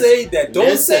can't say that.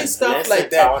 Don't say stuff like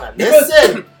that.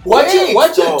 Because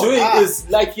what you're doing is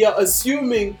like you're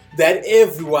assuming that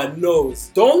everyone knows.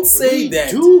 Don't say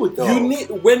that. You need,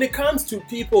 when it comes to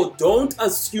people, don't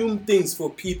assume things for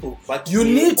people. But you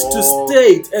need to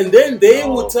state, and then they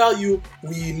will tell you,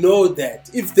 we know that.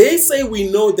 If they say we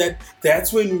know that,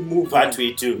 that's when we move on. But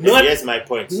we do. Here's my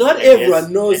point. Not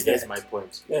everyone knows that. Here's my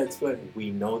point. Yeah, explain.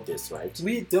 We know this, right?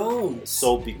 We don't.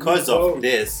 So because of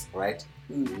this, right?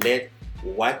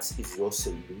 What is your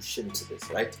solution to this,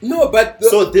 right? No, but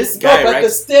so this guy, but right? the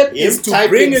step is to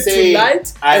bring it to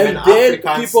light, and then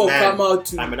people come out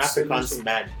to. I'm an Afrikaans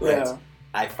man, right? Yeah.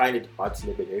 I find it hard to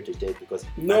live in Heritage Day because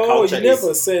my culture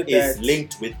is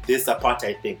linked with this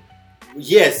apartheid thing.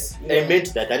 Yes, I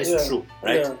meant that. That is true,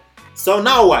 right? Yeah. So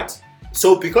now what?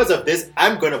 So because of this,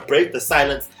 I'm gonna break the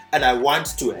silence, and I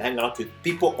want to hang out with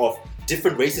people of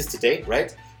different races today,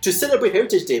 right? To celebrate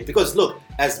Heritage Day, because look,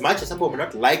 as much as some people may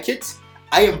not like it,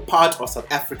 I am part of South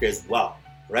Africa as well,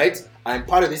 right? I'm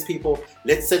part of these people.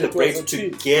 Let's celebrate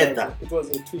together. It was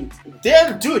a tweet.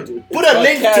 Damn, dude, put a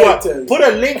link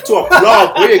to a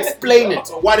blog where you explain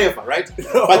it or whatever, right?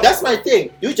 But that's my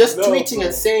thing. You're just tweeting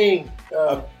and saying,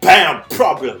 "Bam,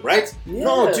 problem," right? Yes.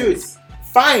 No, dude.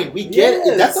 Fine, we get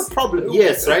it. That's a problem.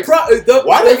 Yes, right?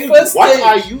 What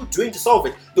are you doing to solve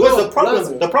it? Because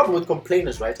the problem with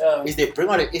complainers, right, is they bring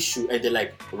out an issue and they're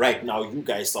like, right now you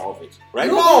guys solve it, right?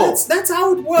 No, that's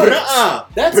how it works.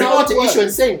 Bring out the issue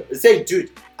and saying,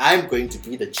 dude, I'm going to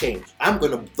be the change. I'm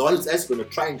gonna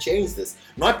try and change this.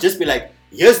 Not just be like,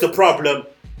 here's the problem.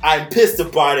 I'm pissed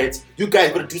about it. You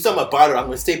guys gonna do something about it. I'm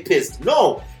gonna stay pissed.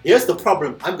 No, here's the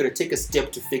problem. I'm gonna take a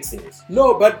step to fixing it.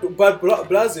 No, but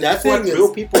Blazi, that's what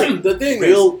real people. The thing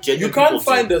real, is, you can't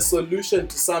find a solution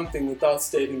to something without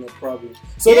stating a problem.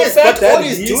 So yes, the fact but that all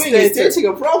he's doing is stating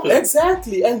a problem.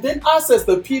 Exactly, and then us as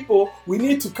the people, we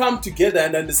need to come together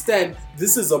and understand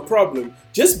this is a problem.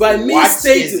 Just by me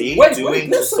stating,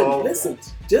 listen.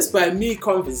 Just by me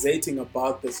conversating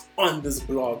about this on this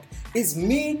blog is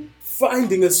me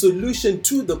finding a solution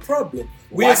to the problem.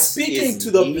 We are speaking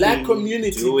to the black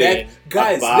community that,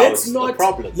 guys, let's not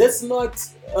close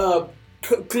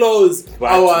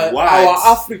our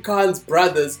Afrikaans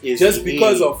brothers just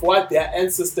because of what their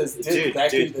ancestors did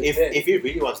back in the day. If he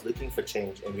really was looking for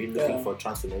change and really looking for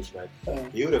transformation, right,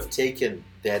 he would have taken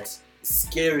that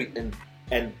scary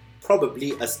and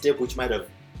probably a step which might have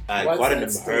gotten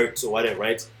him hurt or whatever,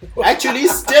 right? Actually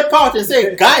step out and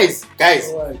say, guys,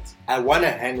 I want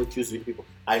to hang with you sweet people.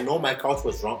 I know my culture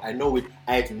was wrong. I know it.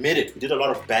 I admit it. We did a lot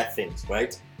of bad things,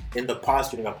 right? In the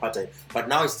past during apartheid. But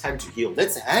now it's time to heal.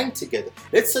 Let's hang together.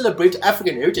 Let's celebrate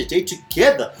African Heritage Day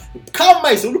together. Come,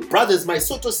 my Zulu brothers, my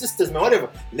Soto sisters, my whatever.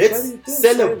 Let's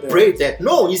celebrate that.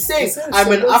 No, he's saying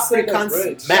I'm an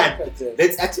Afrikaans man.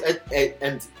 Let's actually,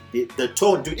 and the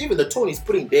tone, dude, even the tone he's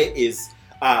putting there is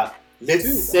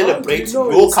let's celebrate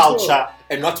your culture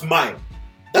and not mine.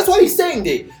 That's what he's saying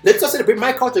there. Let's not celebrate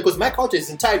my culture because my culture is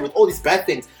entitled with all these bad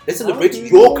things. Let's celebrate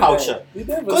your culture.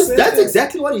 Because that's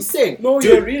exactly what he's saying. No,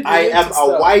 dude, I am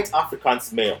a white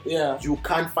Afrikaans male. Yeah. You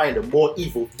can't find a more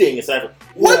evil thing inside of it.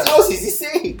 What else is he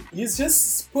saying? He's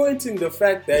just pointing the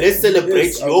fact that let's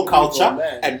celebrate your culture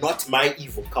and not my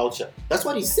evil culture. That's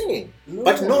what he's saying. No.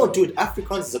 But no, dude,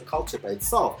 Afrikaans is a culture by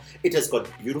itself. It has got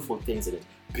beautiful things in it.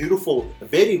 Beautiful,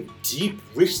 very deep,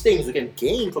 rich things we can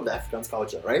gain from the Afrikaans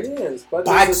culture, right? Yes, but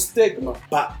there's a stigma.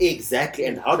 But exactly,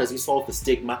 and how does he solve the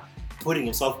stigma? Putting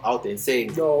himself out there and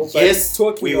saying, yes,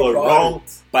 we were wrong,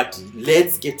 but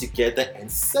let's get together and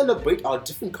celebrate our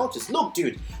different cultures. Look,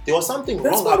 dude, there was something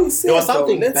wrong. There was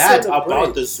something bad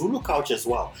about the Zulu culture as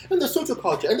well, and the Soto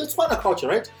culture, and the Tswana culture,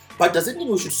 right? But does it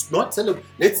mean we should not celebrate?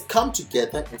 Let's come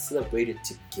together and celebrate it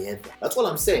together. That's what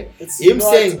I'm saying. Him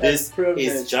saying this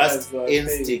is just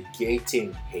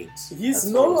instigating hate. He's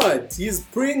not. He's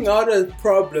bringing out a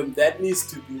problem that needs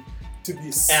to be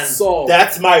solved.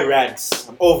 That's my rant.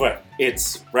 I'm over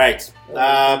it. Right.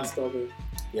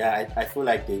 Yeah, I feel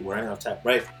like we're running out of time.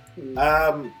 Right.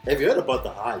 Have you heard about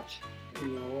the Hajj?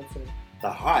 No, what's that? The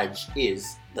Hajj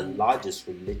is the largest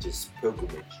religious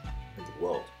pilgrimage in the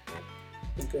world.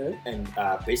 Okay. And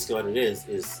basically what it is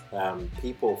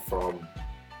people from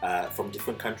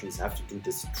different countries have to do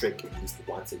this trick at least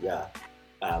once a year.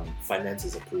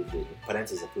 Finances approving and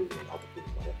not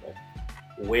approving, whatever, right?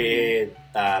 Where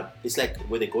it's like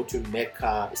where they go to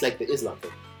Mecca. It's like the Islam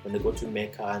thing. When they go to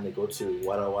Mecca and they go to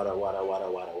wada, right,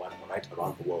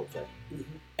 around the world, right?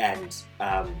 Mm-hmm. And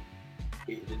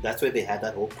that's where they had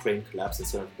that whole crane collapse and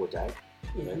 7 people died,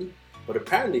 right? Mm-hmm. But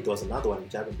apparently there was another one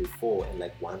which happened before and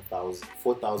like 1,000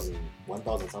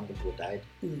 something people died.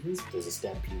 Mm-hmm. So there's a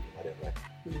stampede or whatever, right?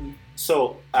 Mm-hmm.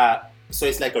 So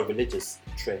it's like a religious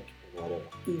trick or whatever.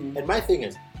 Mm-hmm. And my thing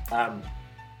is,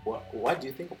 what do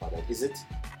you think about that? Is it,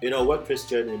 we're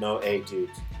Christian, hey dude,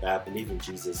 believe in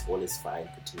Jesus, all is fine,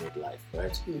 continue with life,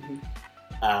 right? Mm-hmm.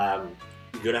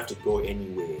 You don't have to go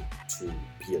anywhere to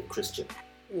be a Christian.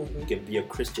 Mm-hmm. You can be a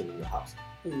Christian in your house,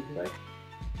 mm-hmm. right?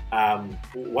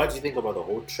 What do you think about the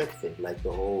whole trick thing, like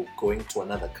the whole going to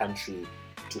another country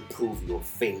to prove your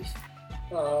faith?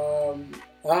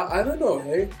 I don't know,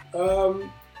 hey.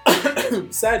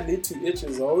 Sadly, to each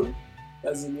his own.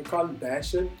 As in, you can't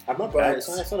bash it. I'm not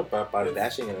bashing. It's not about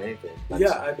bashing or anything.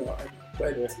 Yeah, I know.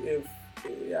 But if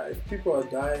people are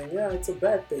dying, it's a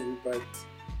bad thing. But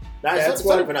it's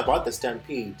not even about the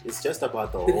stampede. It's just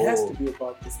about the whole. It has to be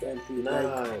about the stampede.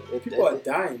 People are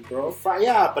dying, bro.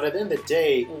 Yeah, but at the end of the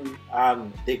day,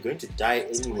 they're going to die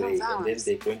anyway, and then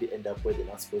they're going to end up where they're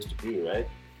not supposed to be, right?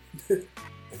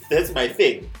 That's my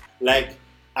thing. Like.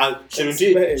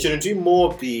 Shouldn't we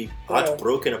more be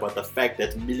heartbroken about the fact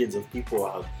that millions of people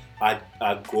are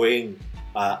going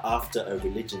after a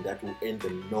religion that will end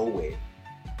them nowhere,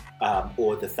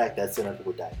 or the fact that certain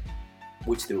people died,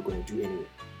 which they were going to do anyway?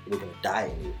 They were going to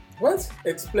die anyway. What?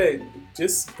 Explain.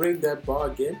 Just bring that bar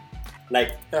again.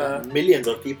 Like millions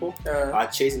of people are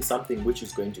chasing something which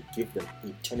is going to give them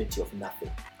eternity of nothing.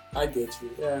 I get you,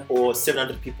 yeah. Or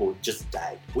 700 people just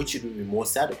died. Which should we be more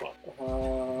sad about?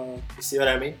 You see what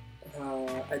I mean?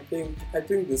 I think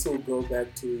this will go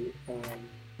back to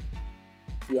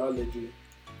theology.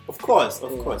 Of course.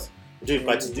 Dude,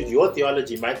 but dude, your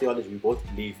theology, my theology, we both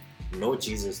believe no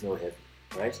Jesus, no heaven,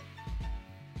 right?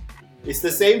 It's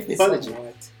the same theology.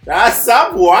 Somewhat.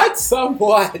 Somewhat.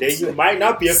 Somewhat. Then you might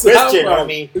not be a Christian,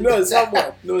 homie. No,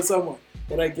 somewhat.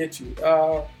 But I get you.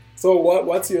 So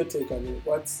what's your take on it?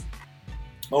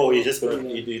 You're just gonna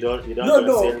you don't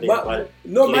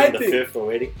my the thing. fifth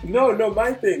already? No,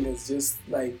 my thing is just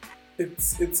like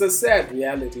it's a sad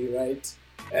reality, right?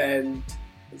 And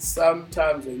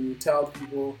sometimes when you tell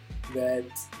people that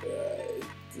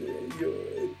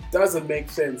it doesn't make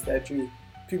sense that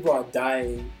people are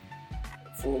dying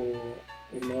for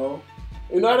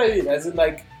what I mean? As in,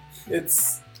 like,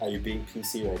 it's. Are you being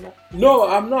PC right now? No,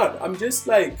 I'm not. I'm just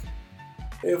like,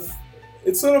 if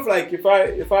it's sort of like if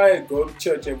I go to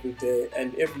church every day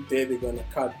and every day they're gonna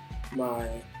cut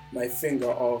my finger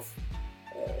off,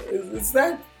 is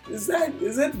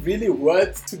it really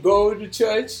worth to go to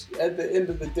church at the end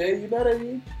of the day? You know what I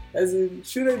mean? As in,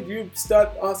 shouldn't you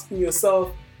start asking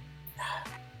yourself,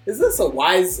 is this a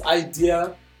wise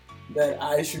idea that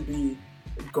I should be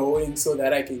going so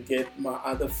that I can get my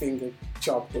other finger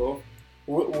chopped off?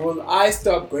 Will I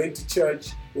stop going to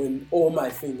church when all my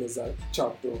fingers are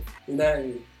chopped off? You know what I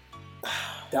mean?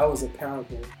 That was a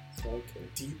parable. Okay.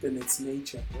 Deep in its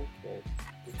nature. Okay.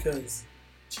 Because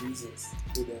Jesus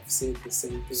would have said the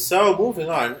same thing. So moving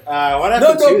on. What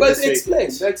happened to you but this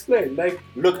week? explain. Like,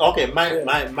 look, okay,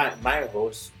 my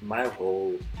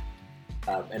whole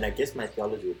and I guess my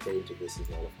theology will play into this as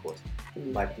well, of course.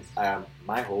 But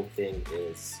my whole thing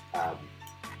is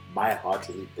my heart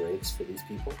really breaks for these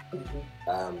people,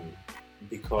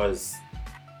 because,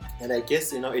 and I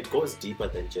guess it goes deeper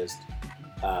than just.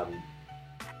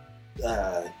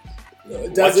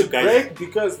 Does it break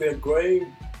because they're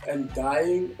growing and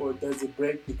dying, or does it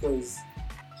break because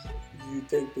you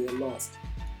think they're lost?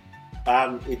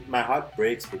 My heart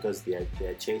breaks because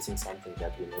they're chasing something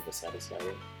that will never satisfy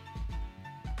them,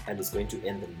 and it's going to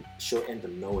end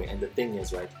them nowhere. And the thing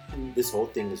is, right, this whole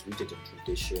thing is rooted in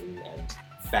tradition and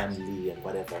family and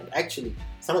whatever. And actually,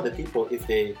 some of the people, if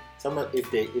they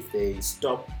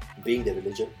stop being their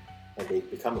religion and they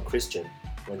become a Christian,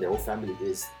 when their whole family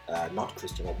is not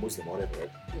Christian or Muslim or whatever,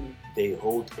 right, they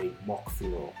hold a mock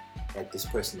funeral, like this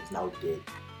person is now dead.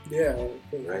 Yeah.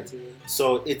 Right.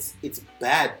 So it's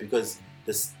bad because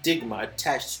the stigma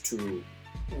attached to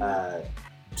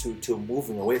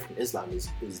moving away from Islam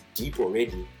is deep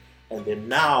already, and then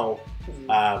now,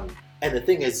 and the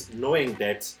thing is, knowing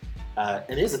that,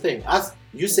 and here's the thing: as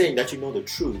you saying that you know the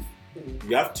truth,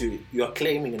 you are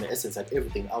claiming in essence that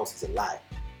everything else is a lie.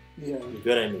 Yeah. You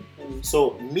get what I mean?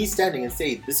 So me standing and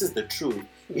saying this is the truth,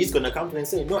 he's gonna come to me and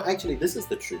say, no, actually this is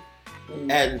the truth.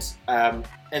 And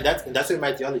that's where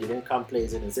my theology then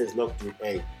plays in and says, look, dude,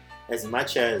 hey, as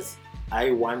much as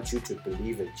I want you to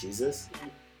believe in Jesus,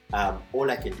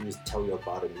 all I can do is tell you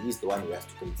about him. He's the one who has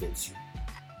to convince you.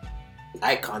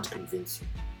 I can't convince you,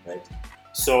 right?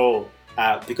 So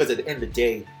because at the end of the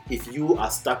day, if you are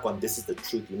stuck on this is the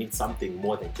truth, you need something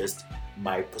more than just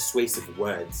my persuasive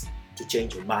words to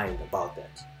change your mind about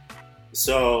that.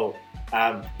 So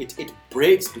it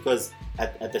breaks because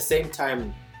at the same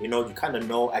time, you kind of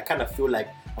know, I kind of feel like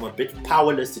I'm a bit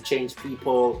powerless to change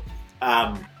people,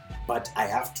 but I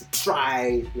have to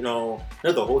try, not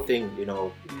the whole thing,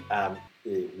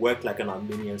 work like an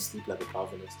Arminian, sleep like a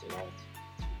Calvinist,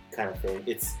 kind of thing.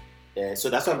 It's so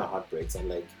that's why my heart breaks. I'm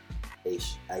like,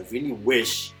 I really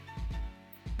wish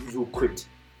you could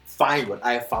find what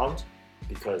I found,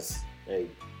 because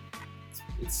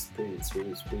it's pretty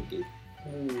deep.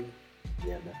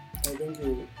 Yeah, man. I think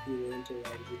you went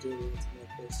around. You did answer my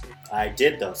question. I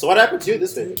did though. So what happened to you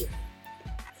this week?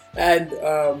 And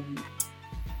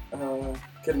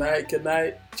can I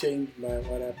change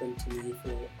what happened to me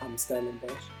for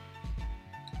Stellenbosch?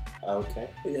 Okay.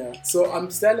 Yeah. So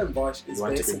Stellenbosch is you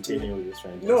want basically. To continue with this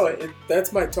right? No,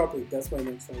 that's my topic. That's my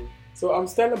next topic. So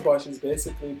Stellenbosch is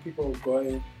basically people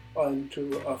going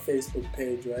onto a Facebook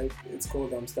page, right? It's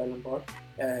called Stellenbosch,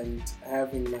 and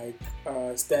having like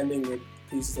standing with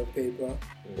pieces of paper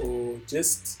or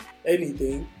just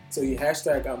anything. So you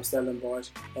hashtag Stellenbosch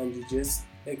and you just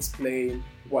explain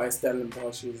why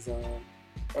Stellenbosch is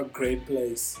a great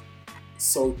place,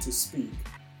 so to speak.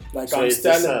 Like so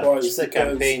Stellenbosch. It's a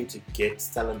campaign to get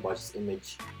Stellenbosch's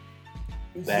image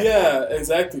back. Yeah,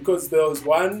 exactly. Because there was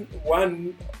one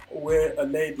where a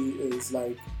lady is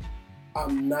like,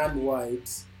 I'm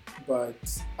non-white,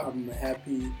 but I'm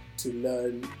happy to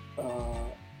learn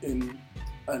in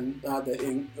another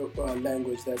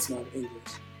language that's not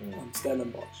English. I'm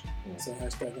Stellenbosch. So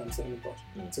hashtag I'm Stellenbosch.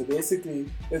 So basically,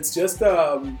 it's just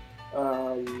a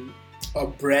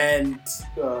brand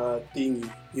thingy.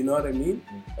 You know what I mean?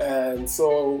 And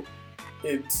so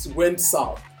it went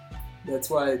south. That's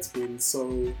why it's been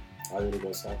so How did it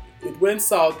go south? It went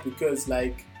south because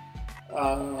like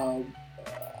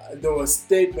there were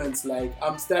statements like,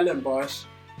 I'm Stellenbosch,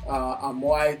 I'm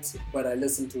white, but I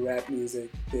listen to rap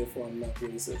music, therefore I'm not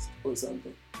racist or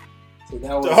something. So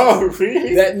that was. Oh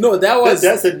really? That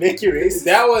doesn't make you racist.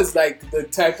 That was like the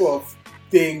type of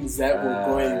things that were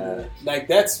going there. Like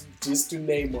that's just to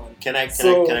name one. Can I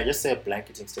just say a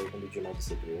blanketing statement that you might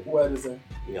disagree with? What is it?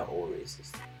 We are all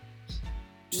racist.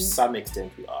 To some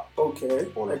extent we are. Okay.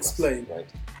 All of Explain. us, right?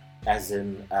 As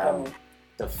in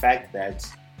the fact that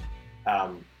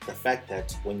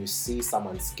when you see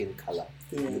someone's skin color,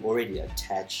 you already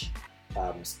attach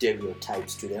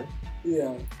stereotypes to them.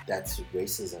 Yeah. That's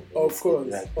racism. Of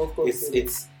course.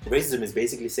 It's racism is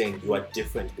basically saying you are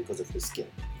different because of your skin.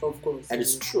 Of course. And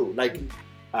it's true. Like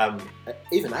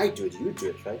even I do it, you do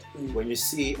it, right? When you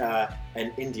see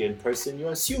an Indian person, you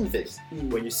assume things.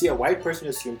 When you see a white person, you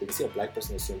assume things. You see a black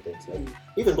person, you assume things. Right?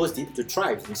 Even goes deep into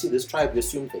tribes. You see this tribe, you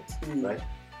assume things, right?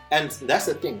 And that's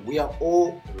the thing. We are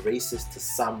all racist to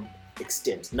some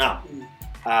extent. Now,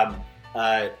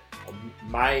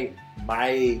 my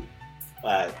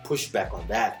pushback on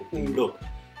that would be, look,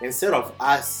 instead of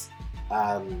us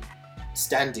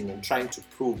standing and trying to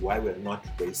prove why we're not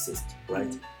racist,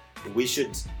 right? We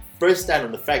should first stand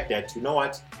on the fact that, you know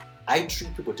what, I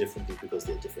treat people differently because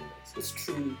they're different ways. It's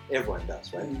true. Everyone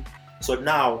does, right? So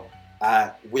now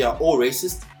we are all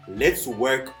racist. Let's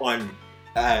work on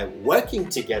working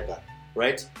together,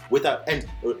 right? And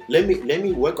let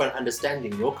me work on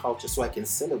understanding your culture so I can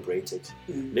celebrate it.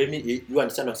 You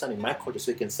understanding my culture so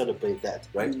you can celebrate that,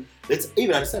 right? Let's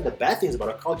even understand the bad things about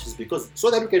our cultures so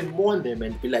that we can mourn them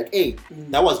and be like, hey,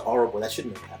 that was horrible, that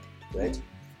shouldn't have happened, right?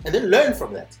 And then learn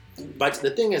from that. But the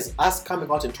thing is, us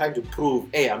coming out and trying to prove,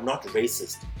 hey, I'm not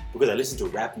racist because I listen to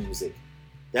rap music,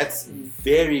 that's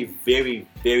very, very,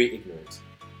 very ignorant.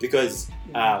 Because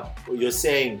you're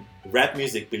saying rap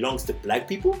music belongs to black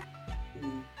people,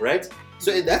 right?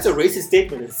 So that's a racist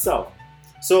statement in itself.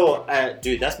 So,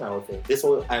 dude, that's my whole thing. This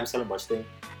whole I am Stellenbosch thing,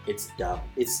 it's dumb.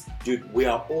 Dude, we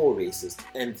are all racist.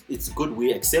 And it's good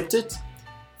we accept it,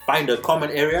 find a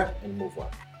common area, and move on.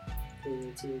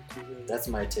 That's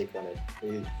my take on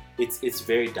it. It's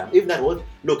very dumb. Even that whole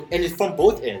look, and it's from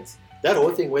both ends. That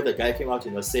whole thing where the guy came out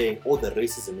and was saying, "Oh, the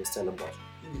racism is Stellenbosch."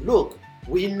 Look,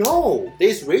 we know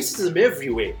there's racism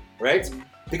everywhere, right?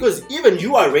 Because even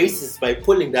you are racist by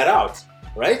pulling that out,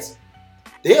 right?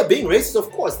 They are being racist,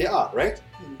 of course they are, right?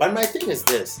 But my thing is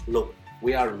this: look,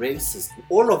 we are racist,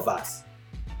 all of us.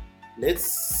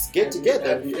 Let's get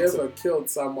together. Have you ever killed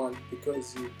someone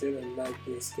because you didn't like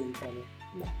their skin color?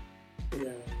 No.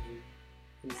 Yeah,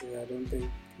 I don't think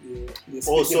you're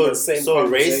speaking the same so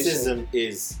conversation.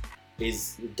 racism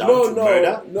is down to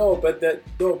murder? No, but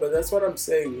that's what I'm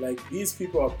saying. Like, these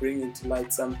people are bringing to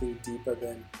light something deeper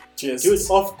than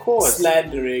just of course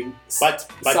slandering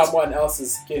but someone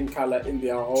else's skin color in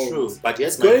their homes. True, but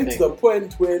it's going to the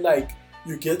point where like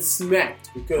you get smacked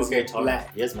because you're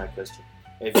black. Here's my question: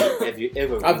 Have you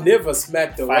ever? I've never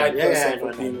smacked a white person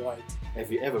for being white.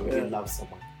 Have you ever really loved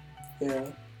someone? Yeah.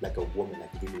 Like a woman,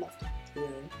 like you really loved her? Yeah.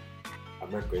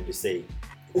 I'm not going to say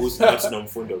who's not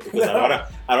Nomfundo because I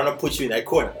don't want to put you in that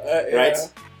corner, right?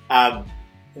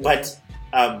 But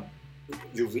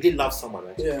you really love someone,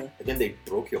 right? Yeah. And then they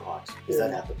broke your heart. Does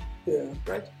that happen? Yeah.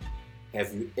 Right?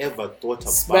 Have you ever thought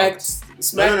about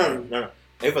No.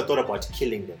 Ever thought about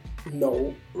killing them?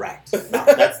 No. Right. Now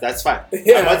that's fine.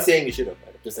 Yeah. I'm not saying you should have.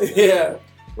 I'm just saying yeah.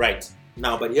 Right.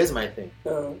 Now, but here's my thing.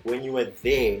 When you were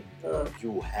there,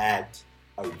 you had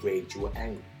a rage. You were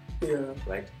angry. Yeah.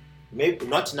 Right? Maybe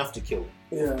not enough to kill.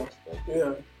 Yeah. Course, right?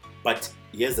 Yeah. But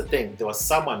here's the thing: there was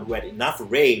someone who had enough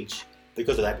rage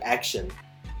because of that action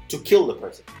to kill the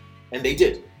person, and they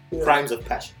did. Yeah. Crimes of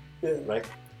passion. Yeah. Right?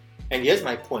 And here's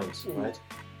my point. Right?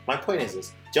 My point is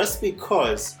this: just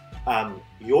because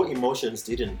your emotions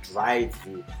didn't drive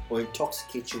you or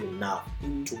intoxicate you enough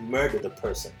to murder the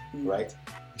person, right?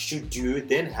 Should you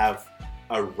then have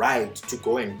a right to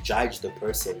go and judge the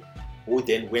person who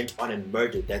then went on and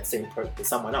murdered that same person,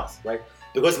 someone else, right?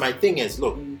 Because my thing is,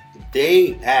 look,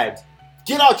 they had,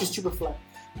 get out, you stupid fly.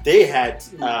 They had,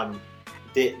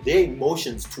 their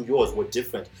emotions to yours were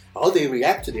different. How they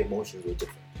react to the emotions were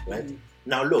different, right?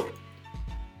 Now look,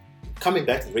 coming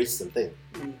back to the racism thing,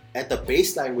 at the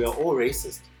baseline, we are all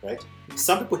racist, right?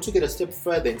 Some people took it a step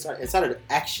further and started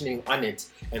actioning on it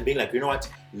and being like, you know what,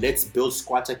 let's build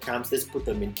squatter camps, let's put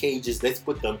them in cages, let's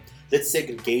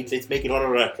segregate, let's make it all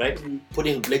right, right?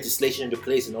 Putting legislation into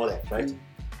place and all that, right?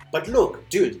 But look,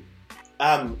 dude,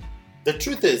 the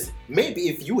truth is, maybe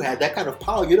if you had that kind of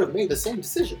power, you'd have made the same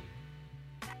decision,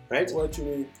 right? What do you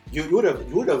mean? You would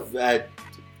have,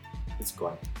 it's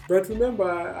gone. But remember,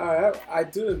 I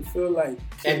didn't feel like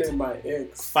killing my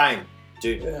ex. Fine,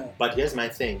 dude. Yeah. But here's my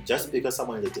thing. Just because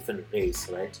someone is a different race,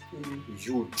 right? Mm-hmm.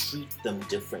 You treat them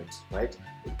different, right?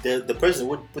 The person who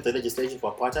would put the legislation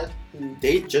for apartheid, Mm-hmm.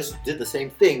 they just did the same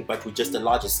thing, but with just a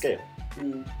larger scale,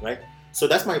 right? So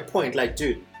that's my point. Like,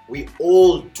 dude, we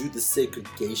all do the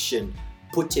segregation,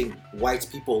 putting white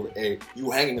people,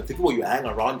 you hanging with the people you hang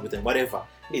around with and whatever.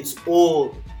 It's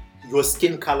all, your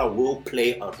skin color will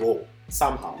play a role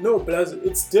somehow. No, but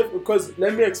it's different because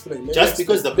let me explain.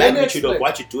 Because the magnitude of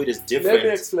what you do it is different, let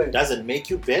me explain. Doesn't make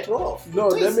you better off. No,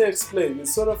 let me explain.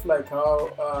 It's sort of like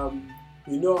how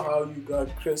you know how you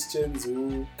got Christians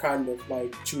who kind of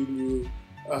like tune you,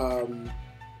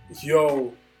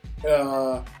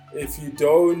 if you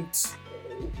don't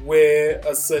wear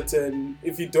a certain,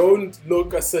 if you don't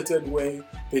look a certain way,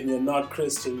 then you're not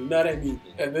Christian. You know what I mean?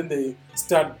 And then they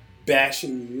start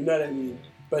bashing you. You know what I mean?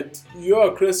 But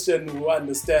you're a Christian who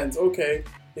understands, okay,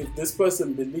 if this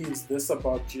person believes this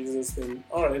about Jesus, then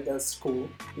all right, that's cool.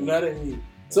 You know what I mean?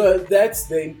 So that's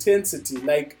the intensity.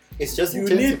 Like, it's just you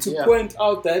need to point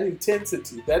out that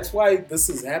intensity. That's why this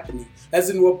is happening. As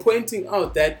in, we're pointing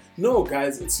out that, no,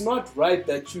 guys, it's not right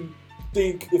that you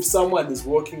think if someone is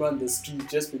walking on the street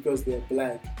just because they're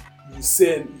black, you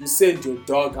send your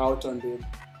dog out on them.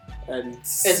 And I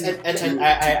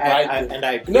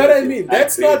agree. You know what I mean?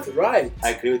 That's not right. I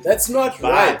agree with That's not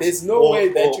right. There's no way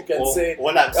that you can say,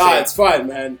 it's fine,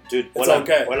 man. Dude, it's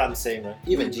okay. All I'm saying, man,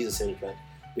 even Jesus said it, right?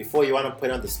 Before you want to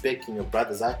put on the speck in your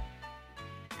brother's eye,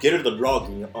 get rid of the log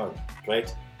in your arm,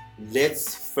 right?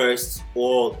 Let's first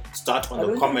all start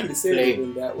on the common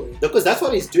plane. That way. Because that's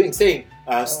what he's doing, saying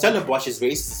Stellenbosch is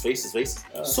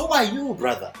racist. So are you,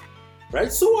 brother.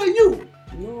 Right? So are you.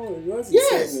 No, he wasn't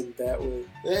saying it that way.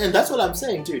 And that's what I'm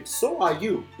saying, dude. So are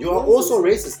you. You are also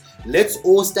racist. Let's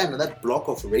all stand on that block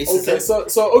of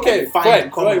racism. Okay, fine.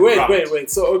 Wait.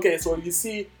 So you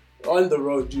see on the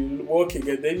road, you're walking,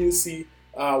 and then you see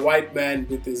a white man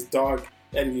with his dog,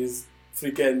 and he's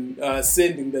freaking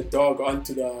sending the dog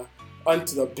onto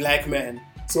the black man.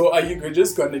 So are you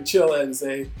just gonna chill and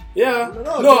say,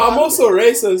 I'm also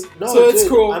racist, so it's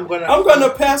cool. I'm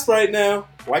gonna pass right now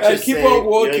and keep on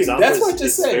walking. That's what you're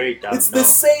saying. It's the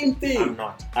same thing. I'm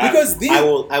not. Because I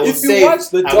will watch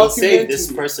the documentary, I will save this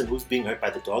person who's being hurt by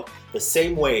the dog the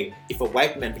same way if a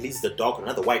white man believes the dog or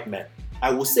another white man.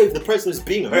 I will save the person who's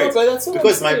being hurt. No, but that's what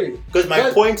I'm saying. Because my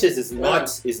point is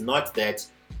not that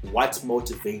what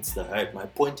motivates the hurt. My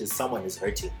point is someone is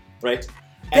hurting, right?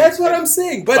 That's what I'm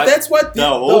saying. But that's what the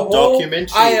whole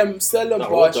documentary. I am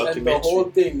Stellenbosch, and the whole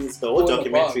thing is. The whole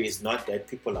documentary is not that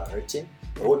people are hurting.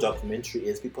 The whole documentary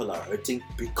is people are hurting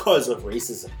because of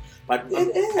racism. But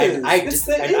it is.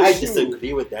 And I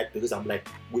disagree with that because I'm like,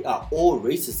 we are all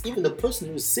racist. Even the person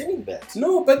who's saying that.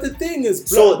 No, but the thing is,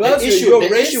 the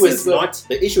issue is not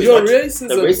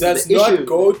racism does not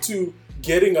go to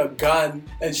getting a gun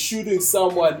and shooting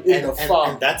someone in the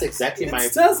farm. And that's exactly my point.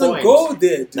 It doesn't go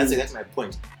there, dude. That's exactly my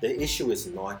point. The issue is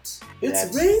not it's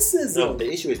racism. No,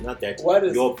 the issue is not that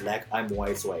you're black, I'm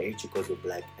white, so I hate you because you're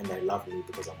black, and I love you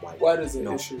because I'm white. What is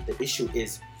the issue? The issue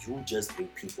is you just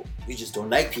hate people. You just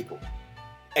don't like people.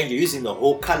 And you're using the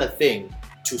whole color thing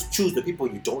to choose the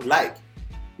people you don't like.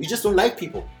 You just don't like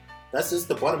people. That's just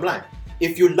the bottom line.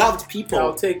 If you loved people,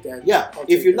 I'll take that. Yeah,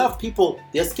 if you love people,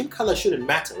 their skin color shouldn't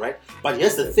matter, right? But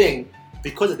here's the thing,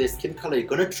 because of their skin color, you're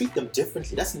gonna treat them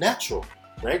differently. That's natural,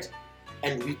 right?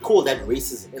 And we call that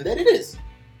racism, and that it is.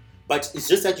 But it's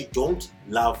just that you don't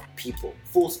love people.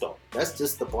 Full stop. That's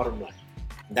just the bottom line.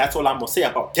 And that's all I'm gonna say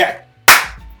about that.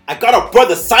 I got a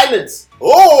brother silence.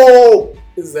 Oh!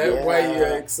 Is that why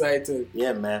you're excited?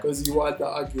 Yeah, man. Because you want the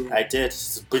argument. I did.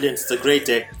 It's brilliant. It's a great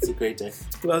day.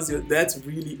 Plus, that's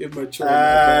really immature.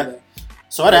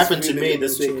 So what happened to me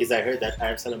this week is I heard that I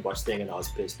am Stellenbosch thing and I was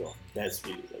pissed off. That's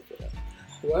really like what happened.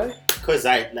 What? Because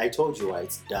I told you why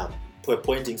it's dumb.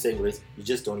 Pointing saying race, you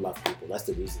just don't love people. That's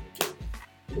the reason you kill them.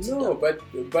 No, but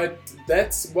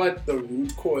that's what the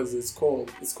root cause is called.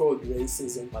 It's called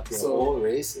racism. But we're all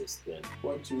racist then.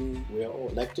 What do you mean? We're all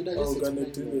like today. Oh, gonna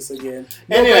do this again.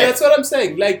 Anyway, no, but that's what I'm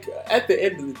saying. Like at the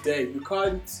end of the day, you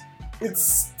can't.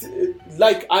 It's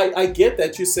like I get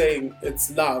that you're saying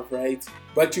it's love, right?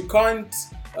 But you can't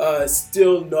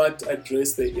still not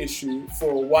address the issue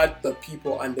for what the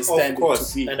people understand it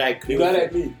to be. And I agree. You know what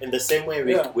I mean? In the same way,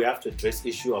 we have to address the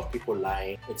issue of people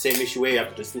lying. The same issue where you have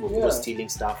to address people stealing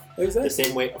stuff. Exactly. The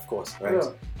same way, of course, right?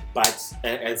 Yeah. But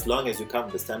as long as you come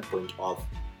to the standpoint of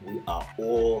we are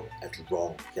all at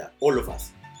wrong here, all of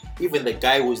us. Even the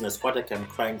guy who's in a squatter camp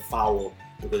crying foul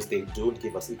because they don't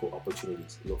give us equal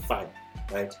opportunities. You're fine,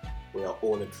 right? We are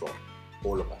all at wrong.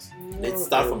 all of us. Let's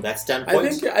start from that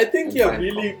standpoint. I think you're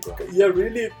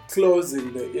really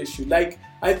closing the issue. Like,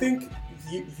 I think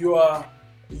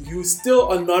you still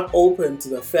are not open to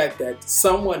the fact that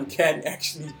someone can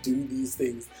actually do these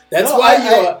things. That's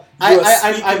why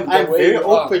I'm very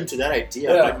open to that idea.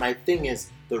 But my thing is,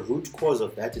 the root cause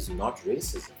of that is not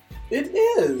racism. It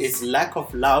is. It's lack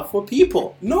of love for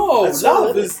people. No,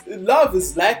 love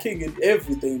is lacking in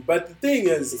everything. But the thing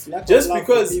is, just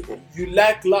because you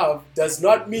lack love does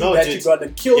not mean that you're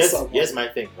gonna kill someone. Here's my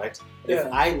thing, right? If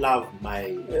I love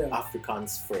my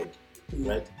Afrikaans friend,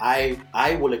 right,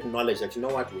 I will acknowledge that, you know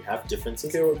what, we have differences.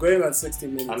 Okay, we're going on 60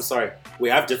 minutes. I'm sorry, we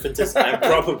have differences. I'm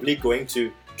probably going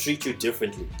to treat you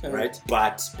differently, right?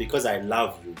 But because I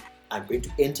love you, I'm going to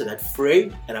enter that fray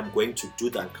and I'm going to do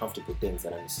the uncomfortable things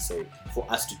that are necessary for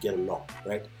us to get along,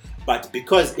 right? But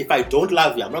because if I don't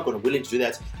love you, I'm not going to willing to do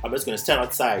that. I'm just going to stand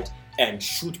outside and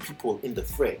shoot people in the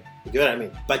fray. You get what I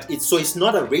mean? But it's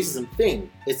not a racism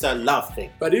thing. It's a love thing.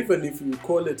 But even if you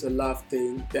call it a love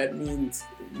thing, that means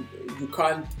you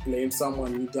can't blame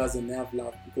someone who doesn't have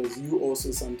love, because you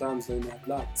also sometimes don't have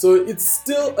love. So it's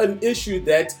still an issue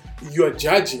that you're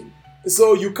judging.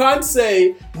 So you can't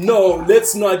say, no,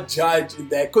 let's not judge in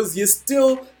that, because you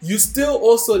still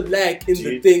also lack in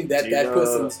the thing that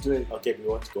person's doing. Okay, we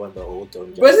want to go on the whole don't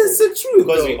judge. But it's the truth,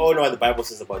 because we all know what the Bible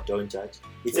says about don't judge.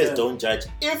 It says don't judge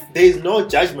if there is no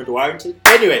judgment warranted.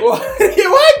 Anyway, what?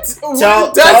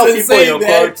 Tell people your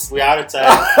quotes. We're out of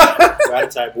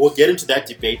time. We'll get into that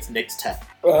debate next time.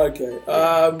 Okay.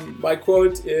 My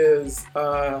quote is,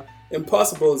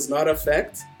 impossible is not a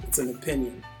fact, it's an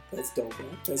opinion. That's dope,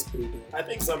 man. That's pretty dope. I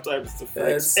think sometimes it's a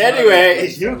fact. Anyway,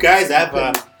 you guys have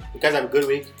a good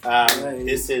week.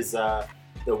 This is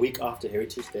the week after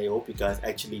Heritage Day. I hope you guys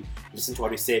actually listen to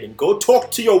what we said and go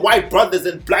talk to your white brothers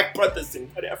and black brothers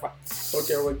and whatever.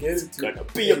 Okay, we'll get it. It's gonna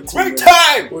be a great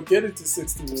time. We'll get it to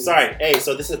 60 minutes. Sorry. Hey,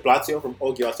 so this is Blatio from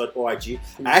ogios.org.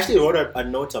 I actually wrote a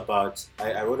note about.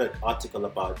 I wrote an article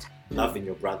about loving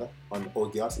your brother on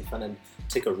Ogios. If you want to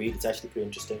take a read, it's actually pretty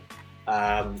interesting.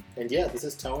 And yeah, this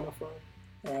is Tawana from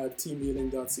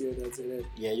teamhealing.co.za.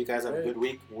 Yeah, you guys have a good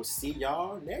week. We'll see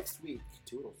y'all next week.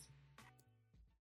 Toodles.